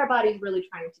 what our body's really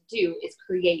trying to do is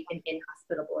create an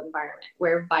inhospitable environment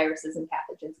where viruses and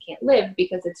pathogens can't live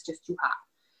because it's just too hot.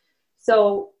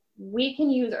 So we can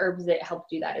use herbs that help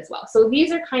do that as well. So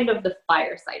these are kind of the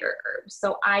fire cider herbs.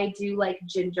 So I do like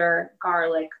ginger,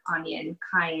 garlic, onion,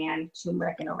 cayenne,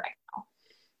 turmeric, and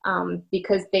oregano,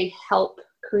 because they help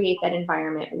create that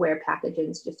environment where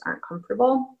pathogens just aren't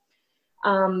comfortable.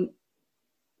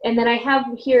 And then I have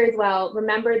here as well,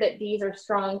 remember that these are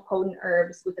strong, potent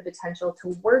herbs with the potential to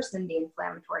worsen the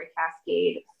inflammatory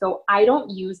cascade. So I don't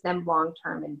use them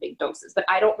long-term in big doses, but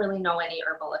I don't really know any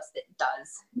herbalist that does,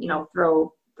 you know,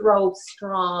 throw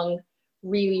strong,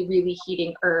 really, really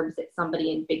heating herbs at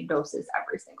somebody in big doses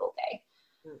every single day.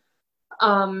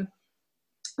 So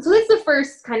this is the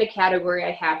first kind of category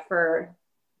I have for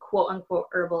quote unquote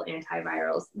herbal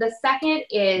antivirals. The second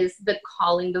is the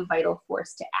calling the vital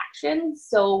force to action.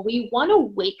 So we want to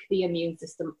wake the immune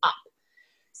system up.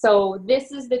 So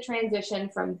this is the transition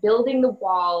from building the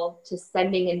wall to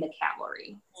sending in the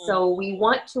cavalry. So we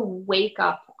want to wake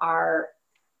up our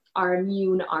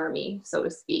immune army, so to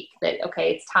speak, that,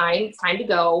 okay, it's time to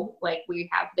go. Like, we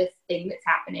have this thing that's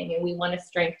happening, and we want to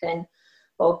strengthen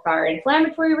both our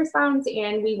inflammatory response,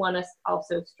 and we want to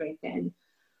also strengthen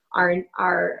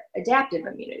our adaptive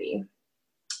immunity.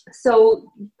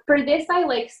 So for this, I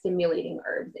like stimulating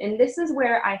herbs. And this is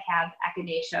where I have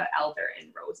echinacea, elder,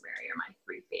 and rosemary are my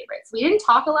three favorites. We didn't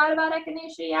talk a lot about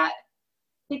echinacea yet. I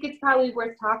think it's probably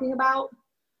worth talking about.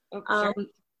 Sure.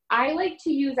 I like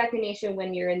to use echinacea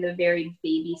when you're in the very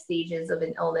baby stages of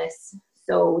an illness.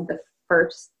 So the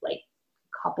first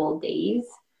couple days.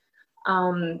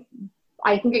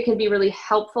 I think it can be really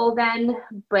helpful then,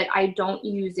 but I don't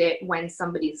use it when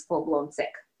somebody's full-blown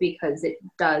sick, because it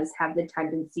does have the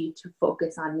tendency to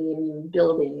focus on the immune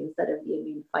building instead of the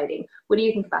immune fighting. What do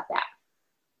you think about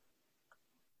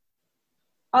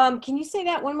that? Can you say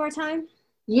that one more time?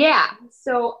 Yeah.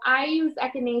 So I use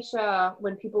echinacea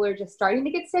when people are just starting to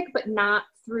get sick, but not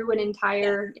through an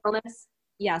entire illness.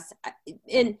 Yes.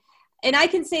 And I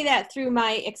can say that through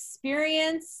my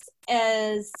experience,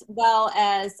 as well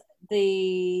as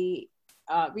the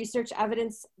research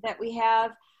evidence that we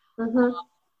have,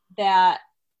 that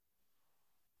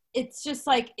it's just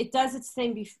like, it does its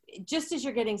thing just as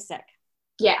you're getting sick.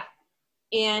 Yeah.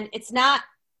 And it's not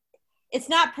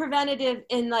preventative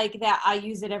in like that I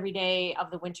use it every day of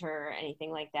the winter or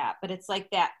anything like that. But it's like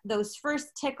that, those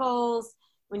first tickles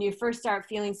when you first start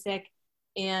feeling sick,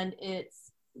 and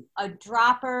it's a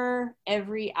dropper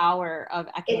every hour of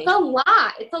echinacea.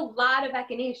 It's a lot of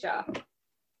echinacea.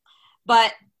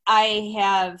 But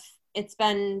it's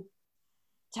been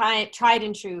tried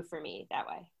and true for me that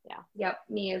way. Yeah. Yep.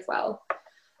 Me as well.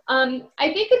 I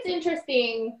think it's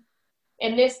interesting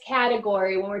in this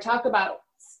category when we're talking about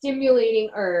stimulating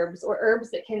herbs, or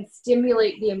herbs that can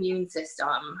stimulate the immune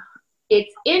system.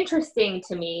 It's interesting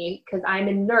to me, because I'm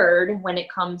a nerd when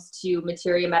it comes to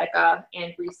materia medica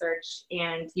and research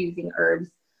and using herbs,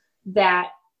 that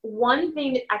one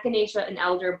thing that echinacea and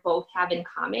elder both have in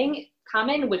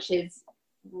common, which is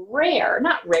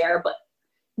not rare, but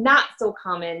not so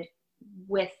common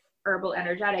with herbal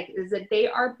energetic, is that they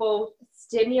are both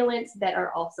stimulants that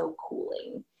are also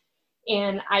cooling.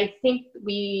 And I think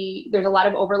there's a lot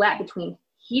of overlap between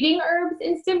heating herbs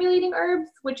and stimulating herbs,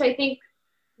 which I think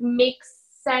makes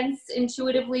sense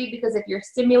intuitively, because if you're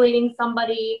stimulating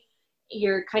somebody,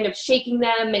 you're kind of shaking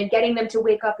them and getting them to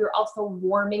wake up, you're also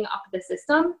warming up the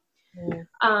system.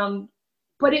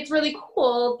 But it's really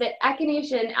cool that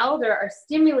echinacea and elder are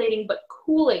stimulating but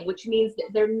cooling, which means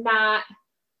that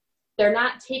they're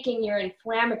not taking your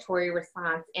inflammatory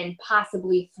response and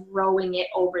possibly throwing it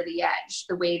over the edge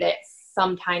the way that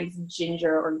sometimes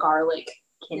ginger or garlic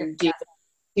can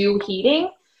do heating.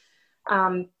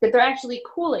 That they're actually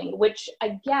cooling, which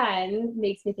again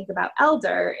makes me think about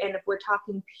elder. And if we're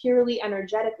talking purely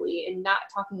energetically and not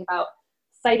talking about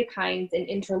cytokines and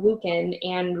interleukin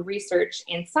and research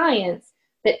and science,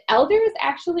 that elder is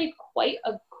actually quite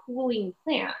a cooling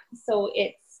plant. So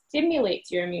it stimulates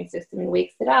your immune system and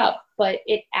wakes it up, but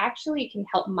it actually can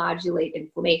help modulate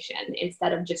inflammation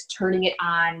instead of just turning it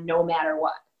on no matter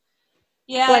what.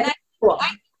 Yeah,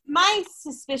 my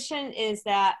suspicion is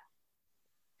that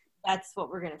that's what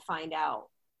we're going to find out,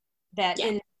 that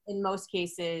in most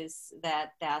cases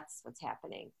that's what's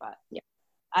happening, but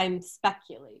I'm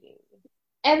speculating.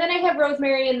 And then I have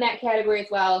rosemary in that category as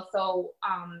well. So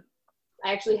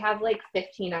I actually have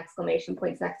 15 exclamation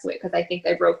points next to it, because I think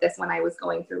I wrote this when I was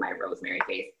going through my rosemary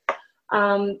phase.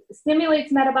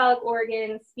 Stimulates metabolic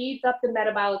organs, speeds up the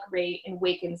metabolic rate, and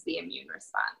wakens the immune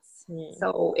response.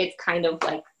 So it's kind of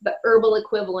like the herbal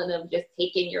equivalent of just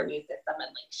taking your immune system and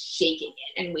shaking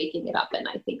it and waking it up. And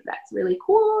I think that's really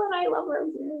cool. And I love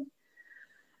rosemary.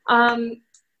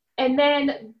 And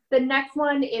then the next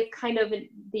one is kind of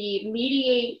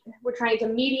we're trying to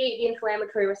mediate the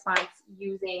inflammatory response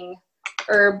using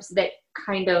herbs that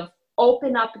kind of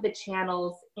open up the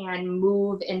channels and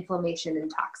move inflammation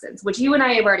and toxins, which you and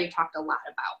I have already talked a lot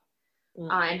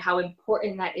about, and how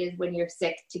important that is when you're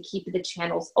sick to keep the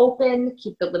channels open,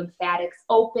 keep the lymphatics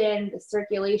open, the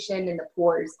circulation and the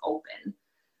pores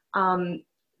open.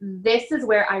 This is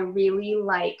where I really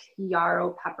like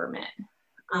yarrow peppermint.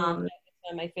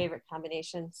 One of my favorite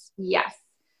combinations. Yes.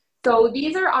 So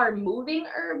these are our moving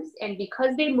herbs, and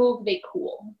because they move, they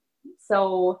cool.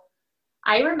 So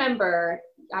I remember,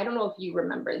 I don't know if you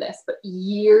remember this, but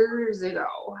years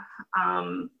ago,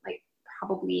 like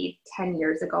probably 10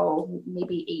 years ago,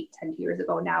 maybe 10 years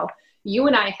ago now, you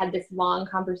and I had this long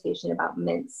conversation about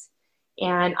mints,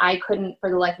 and I couldn't for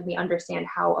the life of me understand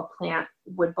how a plant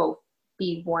would both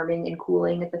be warming and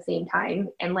cooling at the same time.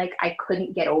 And like, I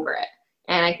couldn't get over it.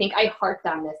 And I think I harped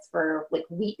on this for like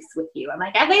weeks with you. I'm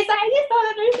like, at least I just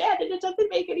don't understand it. It doesn't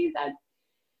make any sense.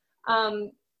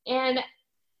 And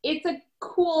it's a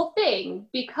cool thing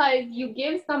because you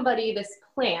give somebody this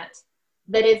plant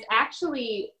that is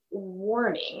actually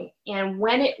warming. And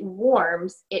when it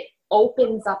warms, it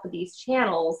opens up these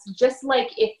channels, just like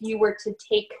if you were to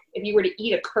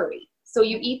eat a curry. So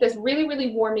you eat this really,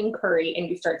 really warming curry and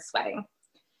you start sweating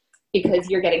because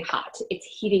you're getting hot. It's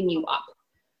heating you up.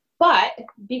 But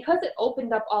because it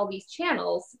opened up all these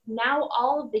channels, now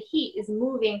all of the heat is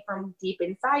moving from deep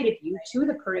inside of you to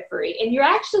the periphery. And you're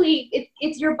actually,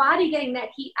 it's your body getting that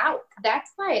heat out.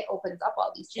 That's why it opens up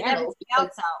all these channels.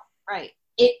 Right.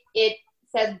 It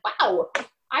says, wow,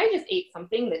 I just ate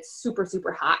something that's super,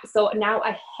 super hot. So now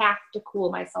I have to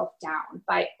cool myself down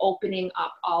by opening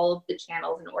up all of the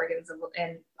channels and organs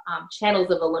and channels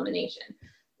of elimination.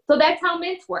 So that's how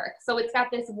mints work. So it's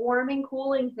got this warming,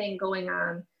 cooling thing going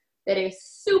on that is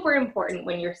super important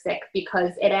when you're sick, because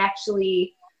it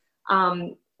actually,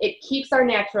 it keeps our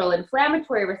natural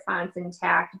inflammatory response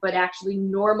intact, but actually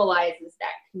normalizes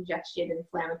that congestion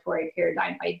inflammatory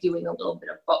paradigm by doing a little bit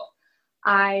of both.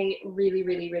 I really,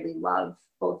 really, really love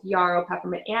both yarrow,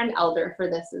 peppermint, and elder for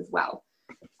this as well.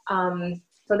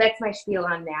 So that's my spiel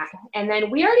on that. And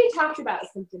then we already talked about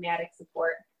symptomatic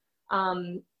support.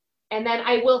 And then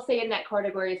I will say in that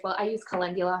category as well, I use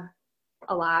calendula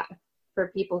a lot for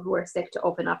people who are sick to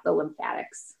open up the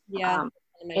lymphatics. Yeah.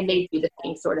 And they do the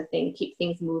same sort of thing, keep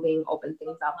things moving, open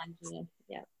things up.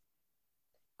 Yeah.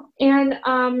 And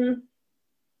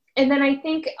then I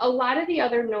think a lot of the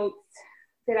other notes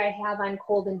that I have on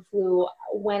cold and flu,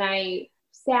 when I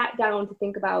sat down to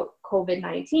think about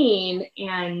COVID-19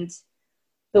 and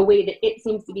the way that it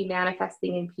seems to be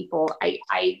manifesting in people,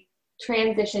 I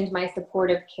transitioned my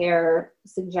supportive care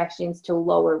suggestions to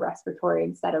lower respiratory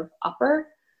instead of upper.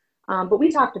 But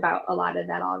we talked about a lot of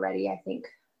that already, I think.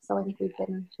 So I think we've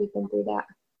been through that.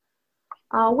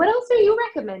 What else are you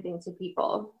recommending to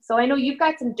people? So I know you've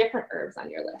got some different herbs on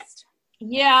your list.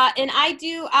 Yeah, and I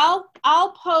do.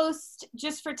 I'll post,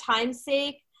 just for time's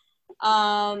sake.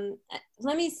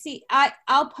 Let me see.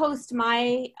 I'll post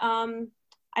my. I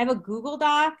have a Google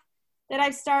Doc that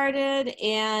I've started,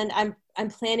 and I'm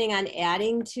planning on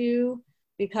adding to,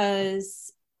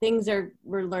 because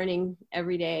we're learning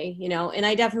every day, you know, and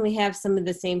I definitely have some of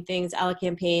the same things.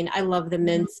 Elecampane, I love the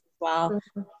mints as well.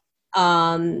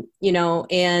 You know,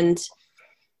 and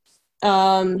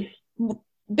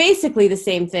basically the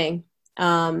same thing.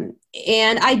 And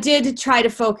I did try to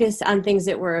focus on things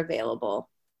that were available.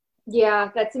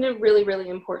 Yeah, that's a really, really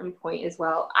important point as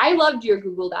well. I loved your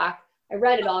Google Doc. I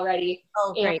read it already.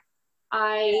 Oh, great.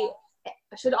 I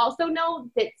should also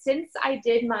note that since I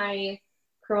did my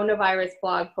coronavirus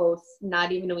blog post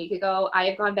not even a week ago, I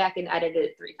have gone back and edited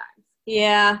it 3 times.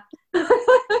 Yeah.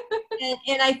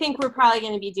 and I think we're probably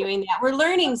going to be doing that. We're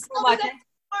learning so much.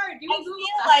 Hard. I feel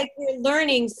like we're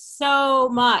learning so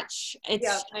much.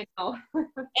 Yeah, I know.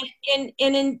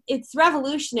 and it's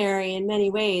revolutionary in many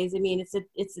ways. I mean, it's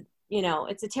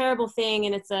a terrible thing,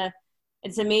 and it's an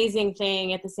amazing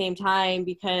thing at the same time,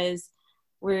 because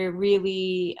we're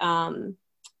really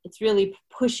it's really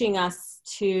pushing us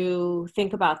to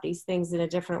think about these things in a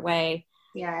different way.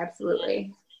 Yeah,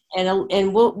 absolutely.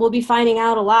 And we'll be finding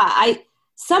out a lot.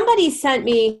 Somebody sent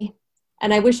me,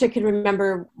 and I wish I could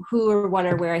remember who or what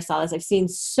or where I saw this. I've seen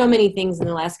so many things in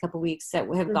the last couple of weeks that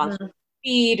have gone through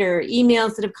feed or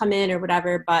emails that have come in or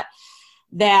whatever, but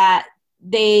that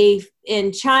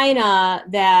in China,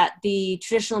 that the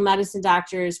traditional medicine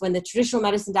doctors, when the traditional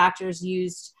medicine doctors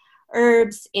used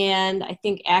herbs and I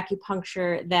think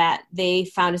acupuncture, that they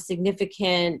found a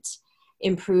significant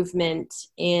improvement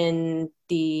in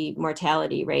the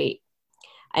mortality rate.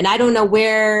 And I don't know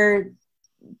where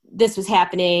this was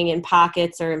happening in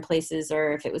pockets or in places,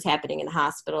 or if it was happening in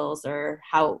hospitals, or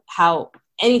how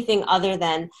anything other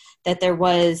than that there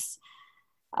was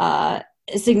a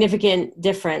significant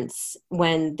difference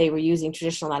when they were using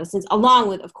traditional medicines, along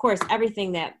with, of course,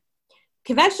 everything that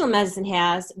conventional medicine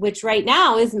has, which right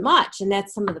now isn't much. And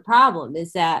that's some of the problem,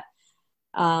 is that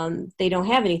they don't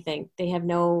have anything. They have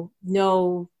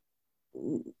nothing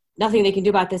they can do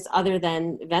about this other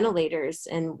than ventilators,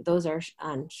 and those are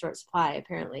on short supply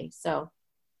apparently. So,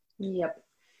 yep.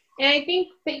 And I think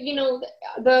that, you know,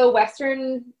 the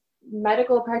Western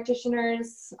medical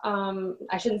practitioners,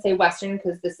 I shouldn't say Western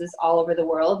because this is all over the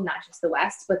world, not just the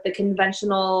West, but the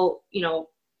conventional, you know,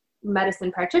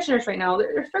 medicine practitioners right now,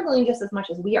 they're struggling just as much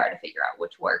as we are to figure out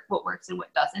what works and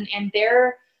what doesn't. And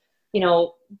their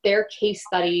case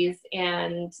studies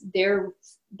and their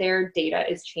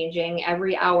data is changing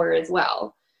every hour as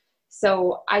well.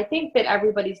 So I think that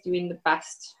everybody's doing the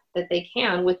best that they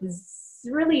can with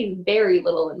really very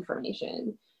little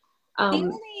information.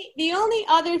 The only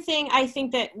other thing I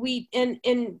think that we, in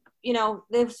you know,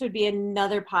 this would be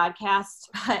another podcast,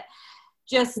 but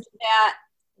just that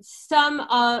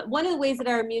one of the ways that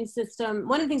our immune system,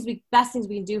 one of the best things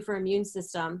we can do for our immune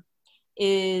system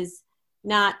is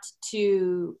not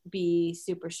to be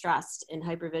super stressed and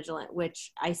hypervigilant,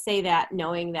 which I say that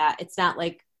knowing that it's not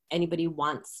like anybody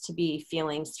wants to be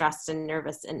feeling stressed and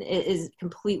nervous, and it is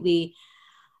completely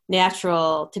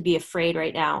natural to be afraid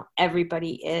right now.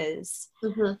 Everybody is.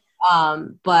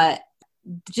 Mm-hmm. But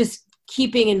just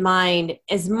keeping in mind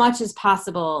as much as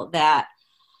possible that,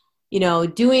 you know,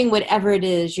 doing whatever it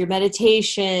is, your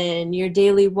meditation, your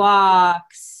daily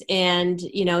walks, and,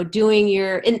 you know, doing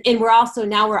and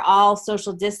we're all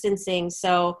social distancing.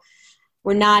 So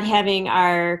we're not having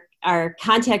our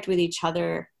contact with each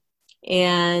other,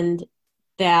 and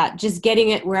that just getting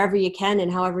it wherever you can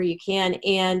and however you can.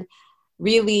 And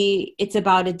really it's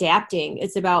about adapting.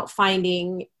 It's about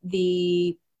finding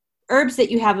the herbs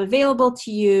that you have available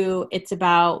to you. It's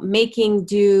about making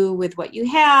do with what you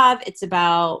have. It's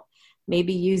about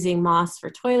maybe using moss for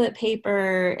toilet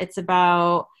paper. It's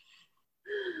about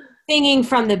singing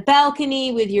from the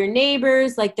balcony with your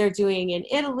neighbors like they're doing in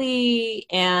Italy,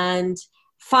 and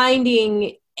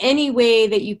finding any way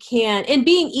that you can, and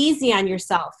being easy on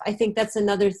yourself. I think that's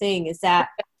another thing, is that,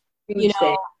 you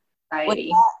know,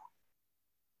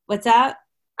 what's that?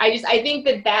 I think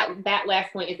that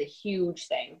last point is a huge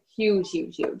thing. Huge.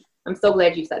 I'm so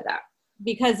glad you said that.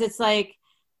 Because it's like,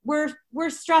 we're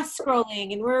stress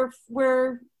scrolling, and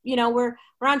we're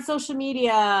on social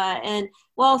media, and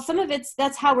well, some of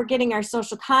that's how we're getting our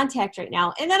social contact right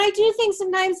now. And then I do think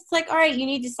sometimes it's like, all right, you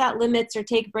need to set limits or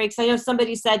take breaks. I know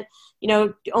somebody said, you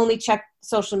know, only check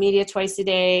social media twice a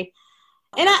day.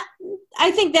 And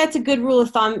I think that's a good rule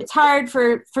of thumb. It's hard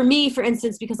for me, for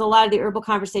instance, because a lot of the herbal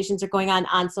conversations are going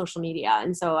on social media.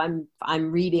 And so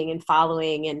I'm reading and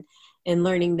following and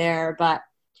learning there. But,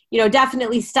 you know,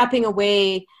 definitely stepping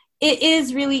away. It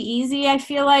is really easy, I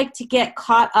feel like, to get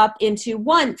caught up into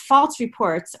false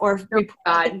reports or reports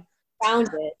around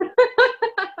it.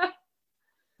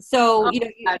 So, you know,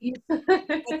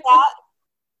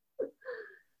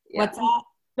 what's that?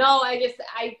 No, I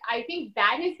think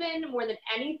that has been, more than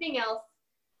anything else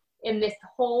in this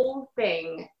whole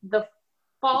thing, the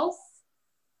false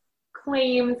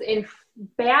claims and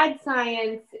bad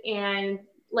science and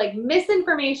like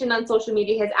misinformation on social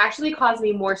media has actually caused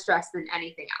me more stress than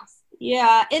anything else.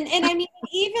 Yeah. And I mean,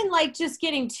 even like just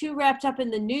getting too wrapped up in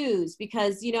the news,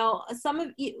 because, you know, some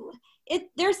of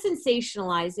they're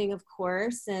sensationalizing, of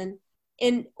course, or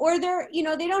they're, you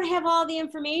know, they don't have all the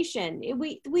information.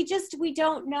 We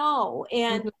don't know.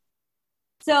 And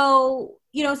so,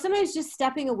 you know, sometimes just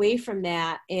stepping away from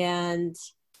that, and,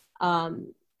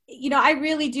 you know, I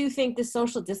really do think the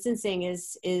social distancing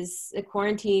is the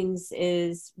quarantines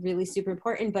is really super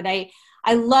important. But I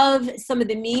love some of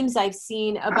the memes I've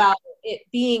seen about it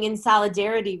being in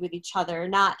solidarity with each other,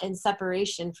 not in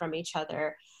separation from each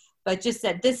other, but just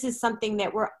that this is something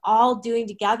that we're all doing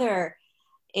together.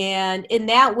 And in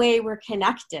that way, we're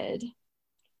connected.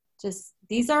 Just,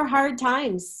 these are hard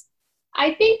times.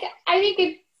 I think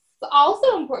it's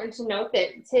also important to note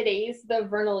that today's the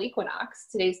vernal equinox.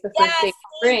 Today's the first day of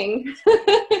spring.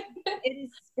 It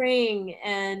is spring,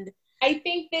 and I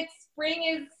think that spring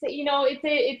is, you know,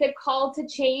 it's a call to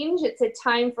change. It's a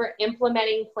time for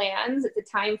implementing plans. It's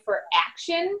a time for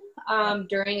action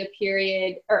during a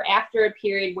period, or after a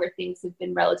period where things have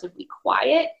been relatively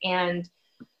quiet. And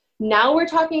now we're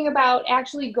talking about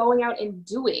actually going out and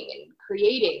doing and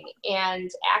creating and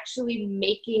actually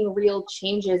making real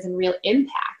changes and real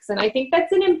impacts. And I think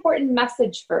that's an important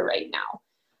message for right now.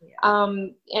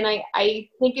 And I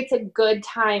think it's a good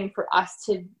time for us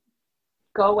to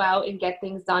go out and get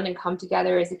things done and come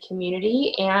together as a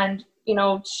community and, you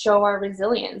know, show our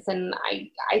resilience. And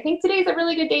I think today's a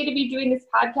really good day to be doing this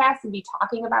podcast and be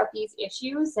talking about these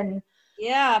issues. And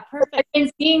yeah, perfect. I've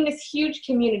been seeing this huge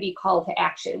community call to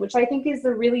action, which I think is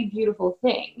a really beautiful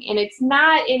thing. And it's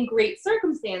not in great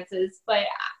circumstances, but,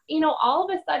 you know, all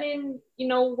of a sudden, you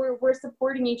know, we're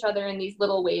supporting each other in these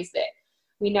little ways that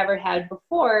we never had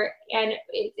before. And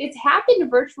it's happened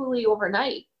virtually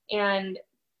overnight. And,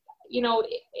 you know,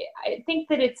 I think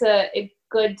that it's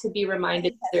good to be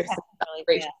reminded that there's some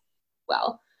celebration as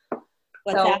well.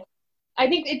 What's that? I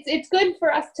think it's good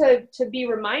for us to be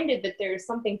reminded that there's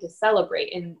something to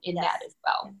celebrate in Yes. that as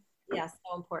well. Yeah,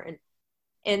 so important.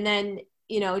 And then,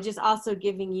 you know, just also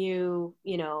giving you,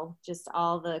 you know, just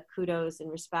all the kudos and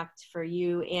respect for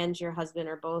you and your husband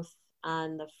are both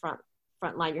on the front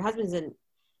line. Your husband's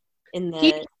in the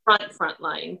he's front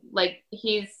line. Like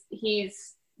he's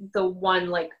the one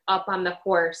like up on the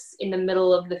horse in the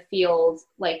middle of the field,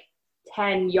 like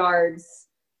 10 yards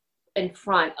in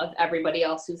front of everybody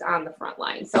else who's on the front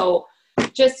line. So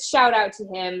just shout out to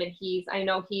him. And I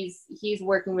know he's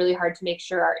working really hard to make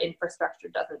sure our infrastructure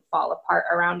doesn't fall apart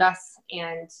around us.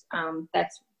 And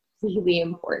that's really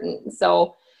important.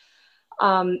 So,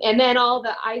 and then all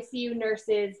the ICU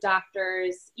nurses,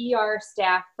 doctors, ER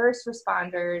staff, first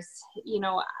responders, you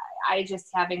know, I just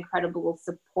have incredible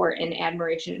support and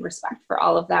admiration and respect for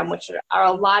all of them, which are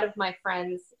a lot of my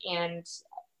friends and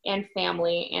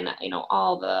family, and, you know,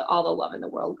 all the love in the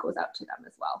world goes out to them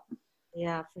as well.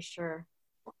 Yeah, for sure.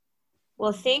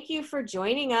 Well, thank you for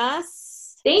joining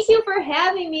us. Thank you for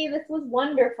having me. This was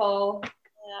wonderful.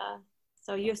 Yeah.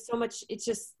 So you have so much, it's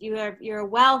just, you're a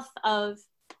wealth of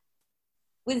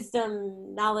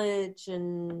wisdom, knowledge,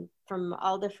 and from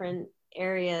all different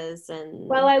areas. And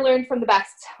well, I learned from the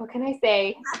best. What can I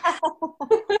say?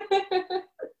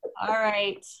 All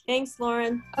right. Thanks,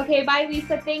 Lauren. Okay. Bye,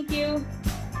 Lisa. Thank you.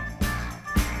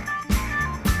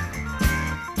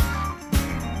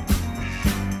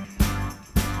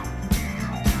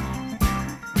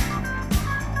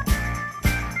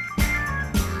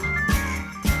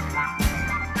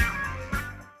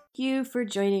 Thank you for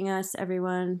joining us,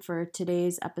 everyone, for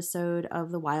today's episode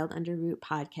of the Wild Under Root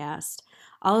podcast.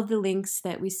 All of the links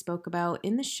that we spoke about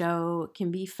in the show can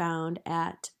be found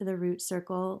at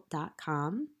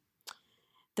therootcircle.com.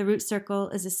 The Root Circle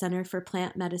is a center for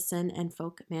plant medicine and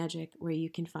folk magic where you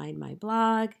can find my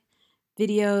blog,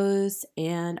 videos,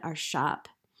 and our shop.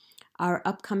 Our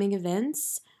upcoming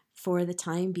events, for the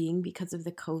time being because of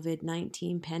the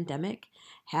COVID-19 pandemic,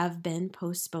 have been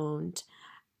postponed.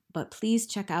 But please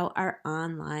check out our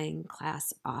online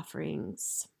class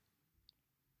offerings.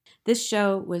 This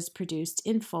show was produced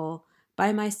in full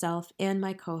by myself and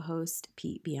my co-host,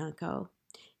 Pete Bianco.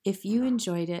 If you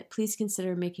enjoyed it, please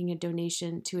consider making a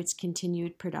donation to its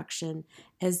continued production,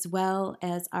 as well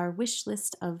as our wish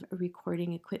list of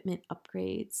recording equipment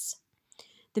upgrades.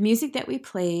 The music that we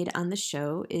played on the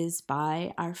show is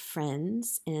by our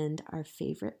friends and our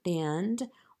favorite band,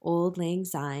 Auld Lang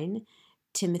Syne,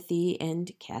 Timothy and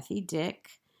Kathy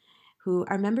Dick, who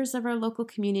are members of our local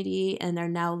community and are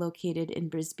now located in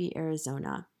Brisbane,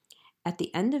 Arizona. At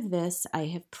the end of this, I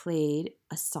have played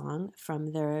a song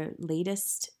from their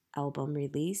latest album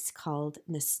release called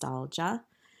Nostalgia,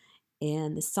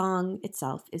 and the song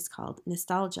itself is called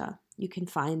Nostalgia. You can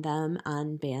find them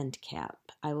on Bandcamp.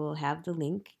 I will have the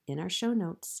link in our show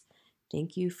notes.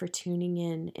 Thank you for tuning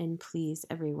in, and please,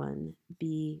 everyone,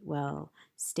 be well,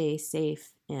 stay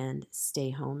safe, and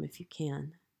stay home if you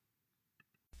can.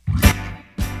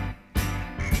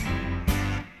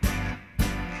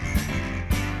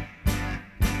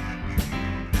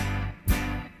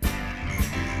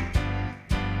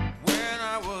 When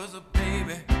I was a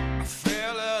baby, I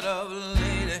fell out of a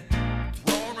lady,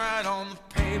 thrown right on the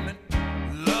pavement.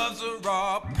 Love's a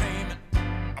raw payment.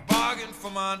 I bargained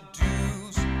for my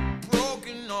dues,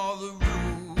 broken all the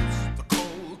rules. The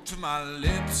cold to my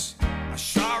lips, I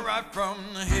shot right from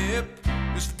the hip.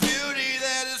 This beauty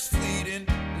that is fleeting,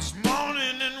 this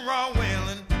morning in raw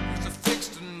wailing, there's a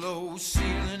fixed and low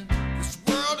ceiling. This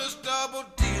world is double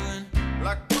dealing,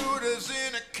 like Buddha's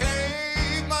in a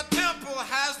cave. My temple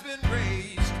has been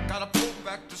raised, gotta pull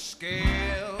back the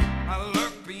scale. I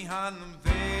lurk behind the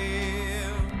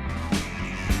veil.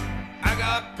 I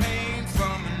got pain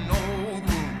from an old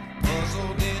wound,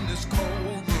 puzzled in this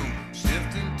cold room,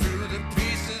 sifting through the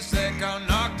pieces that got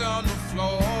knocked on the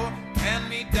floor. Hand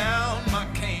me down my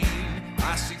cane,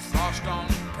 I see flushed on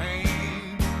the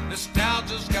pain.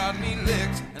 Nostalgia's got me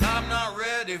licked, and I'm not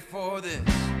ready for this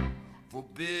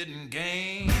forbidden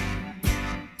game.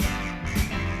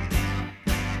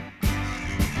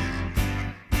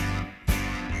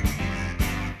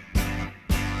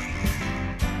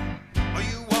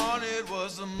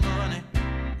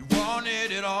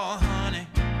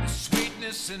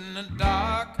 in the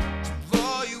dark to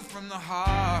lure you from the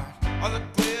heart. All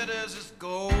that glitters is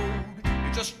gold.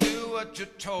 You just do what you're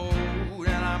told.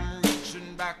 And I'm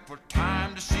reaching back for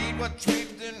time to see what's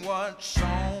reaped and what's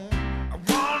sown. I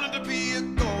wanted to be a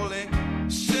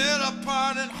goalie, set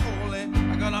apart and holy.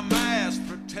 I got a mass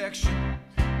protection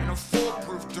and a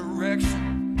foolproof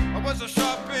direction. I was a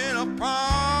sharp in a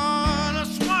pond, a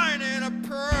swine in a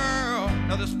pearl.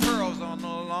 Now there's pearls on the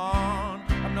lawn,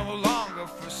 I'm no longer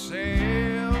for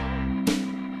sale.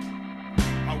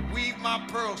 I weave my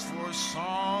pearls for a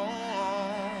song.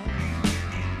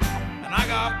 And I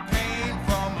got pain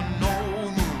from an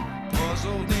old moon,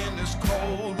 puzzled in this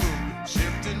cold room,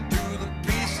 sifting through the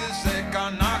pieces that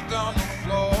got knocked on the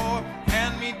floor.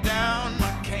 Hand me down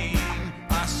my cane,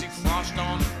 I see frost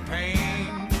on the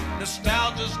pane.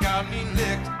 Nostalgia's got me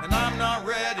licked, and I'm not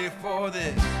ready for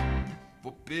this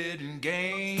forbidden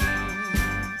game.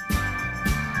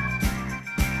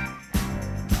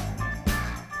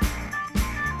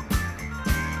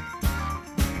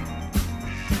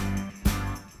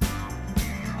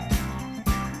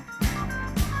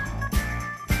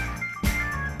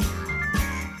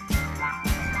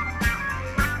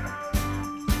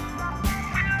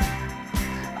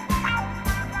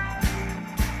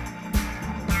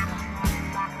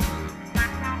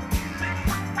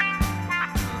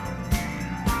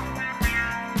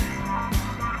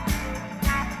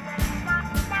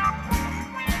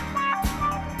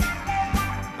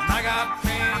 I got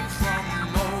pain from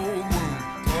an old wound,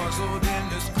 puzzled in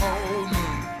this cold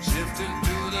moon, sifting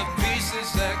through the pieces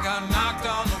that got knocked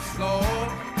on the floor.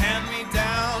 Hand me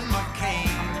down my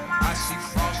cane, I see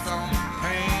frost on the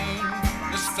pane.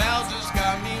 Nostalgia's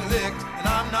got me licked, and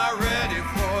I'm not ready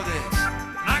for this.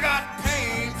 And I got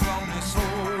pain from this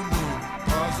old moon,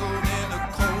 puzzled in a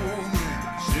cold moon,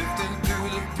 sifting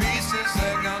through the pieces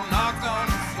that got knocked on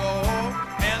the floor.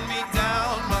 Hand me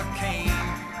down my cane,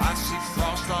 I see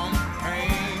frost on the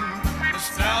pane.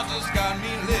 Nostalgia's got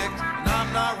me licked, and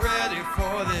I'm not ready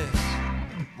for this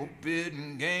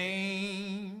forbidden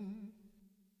game.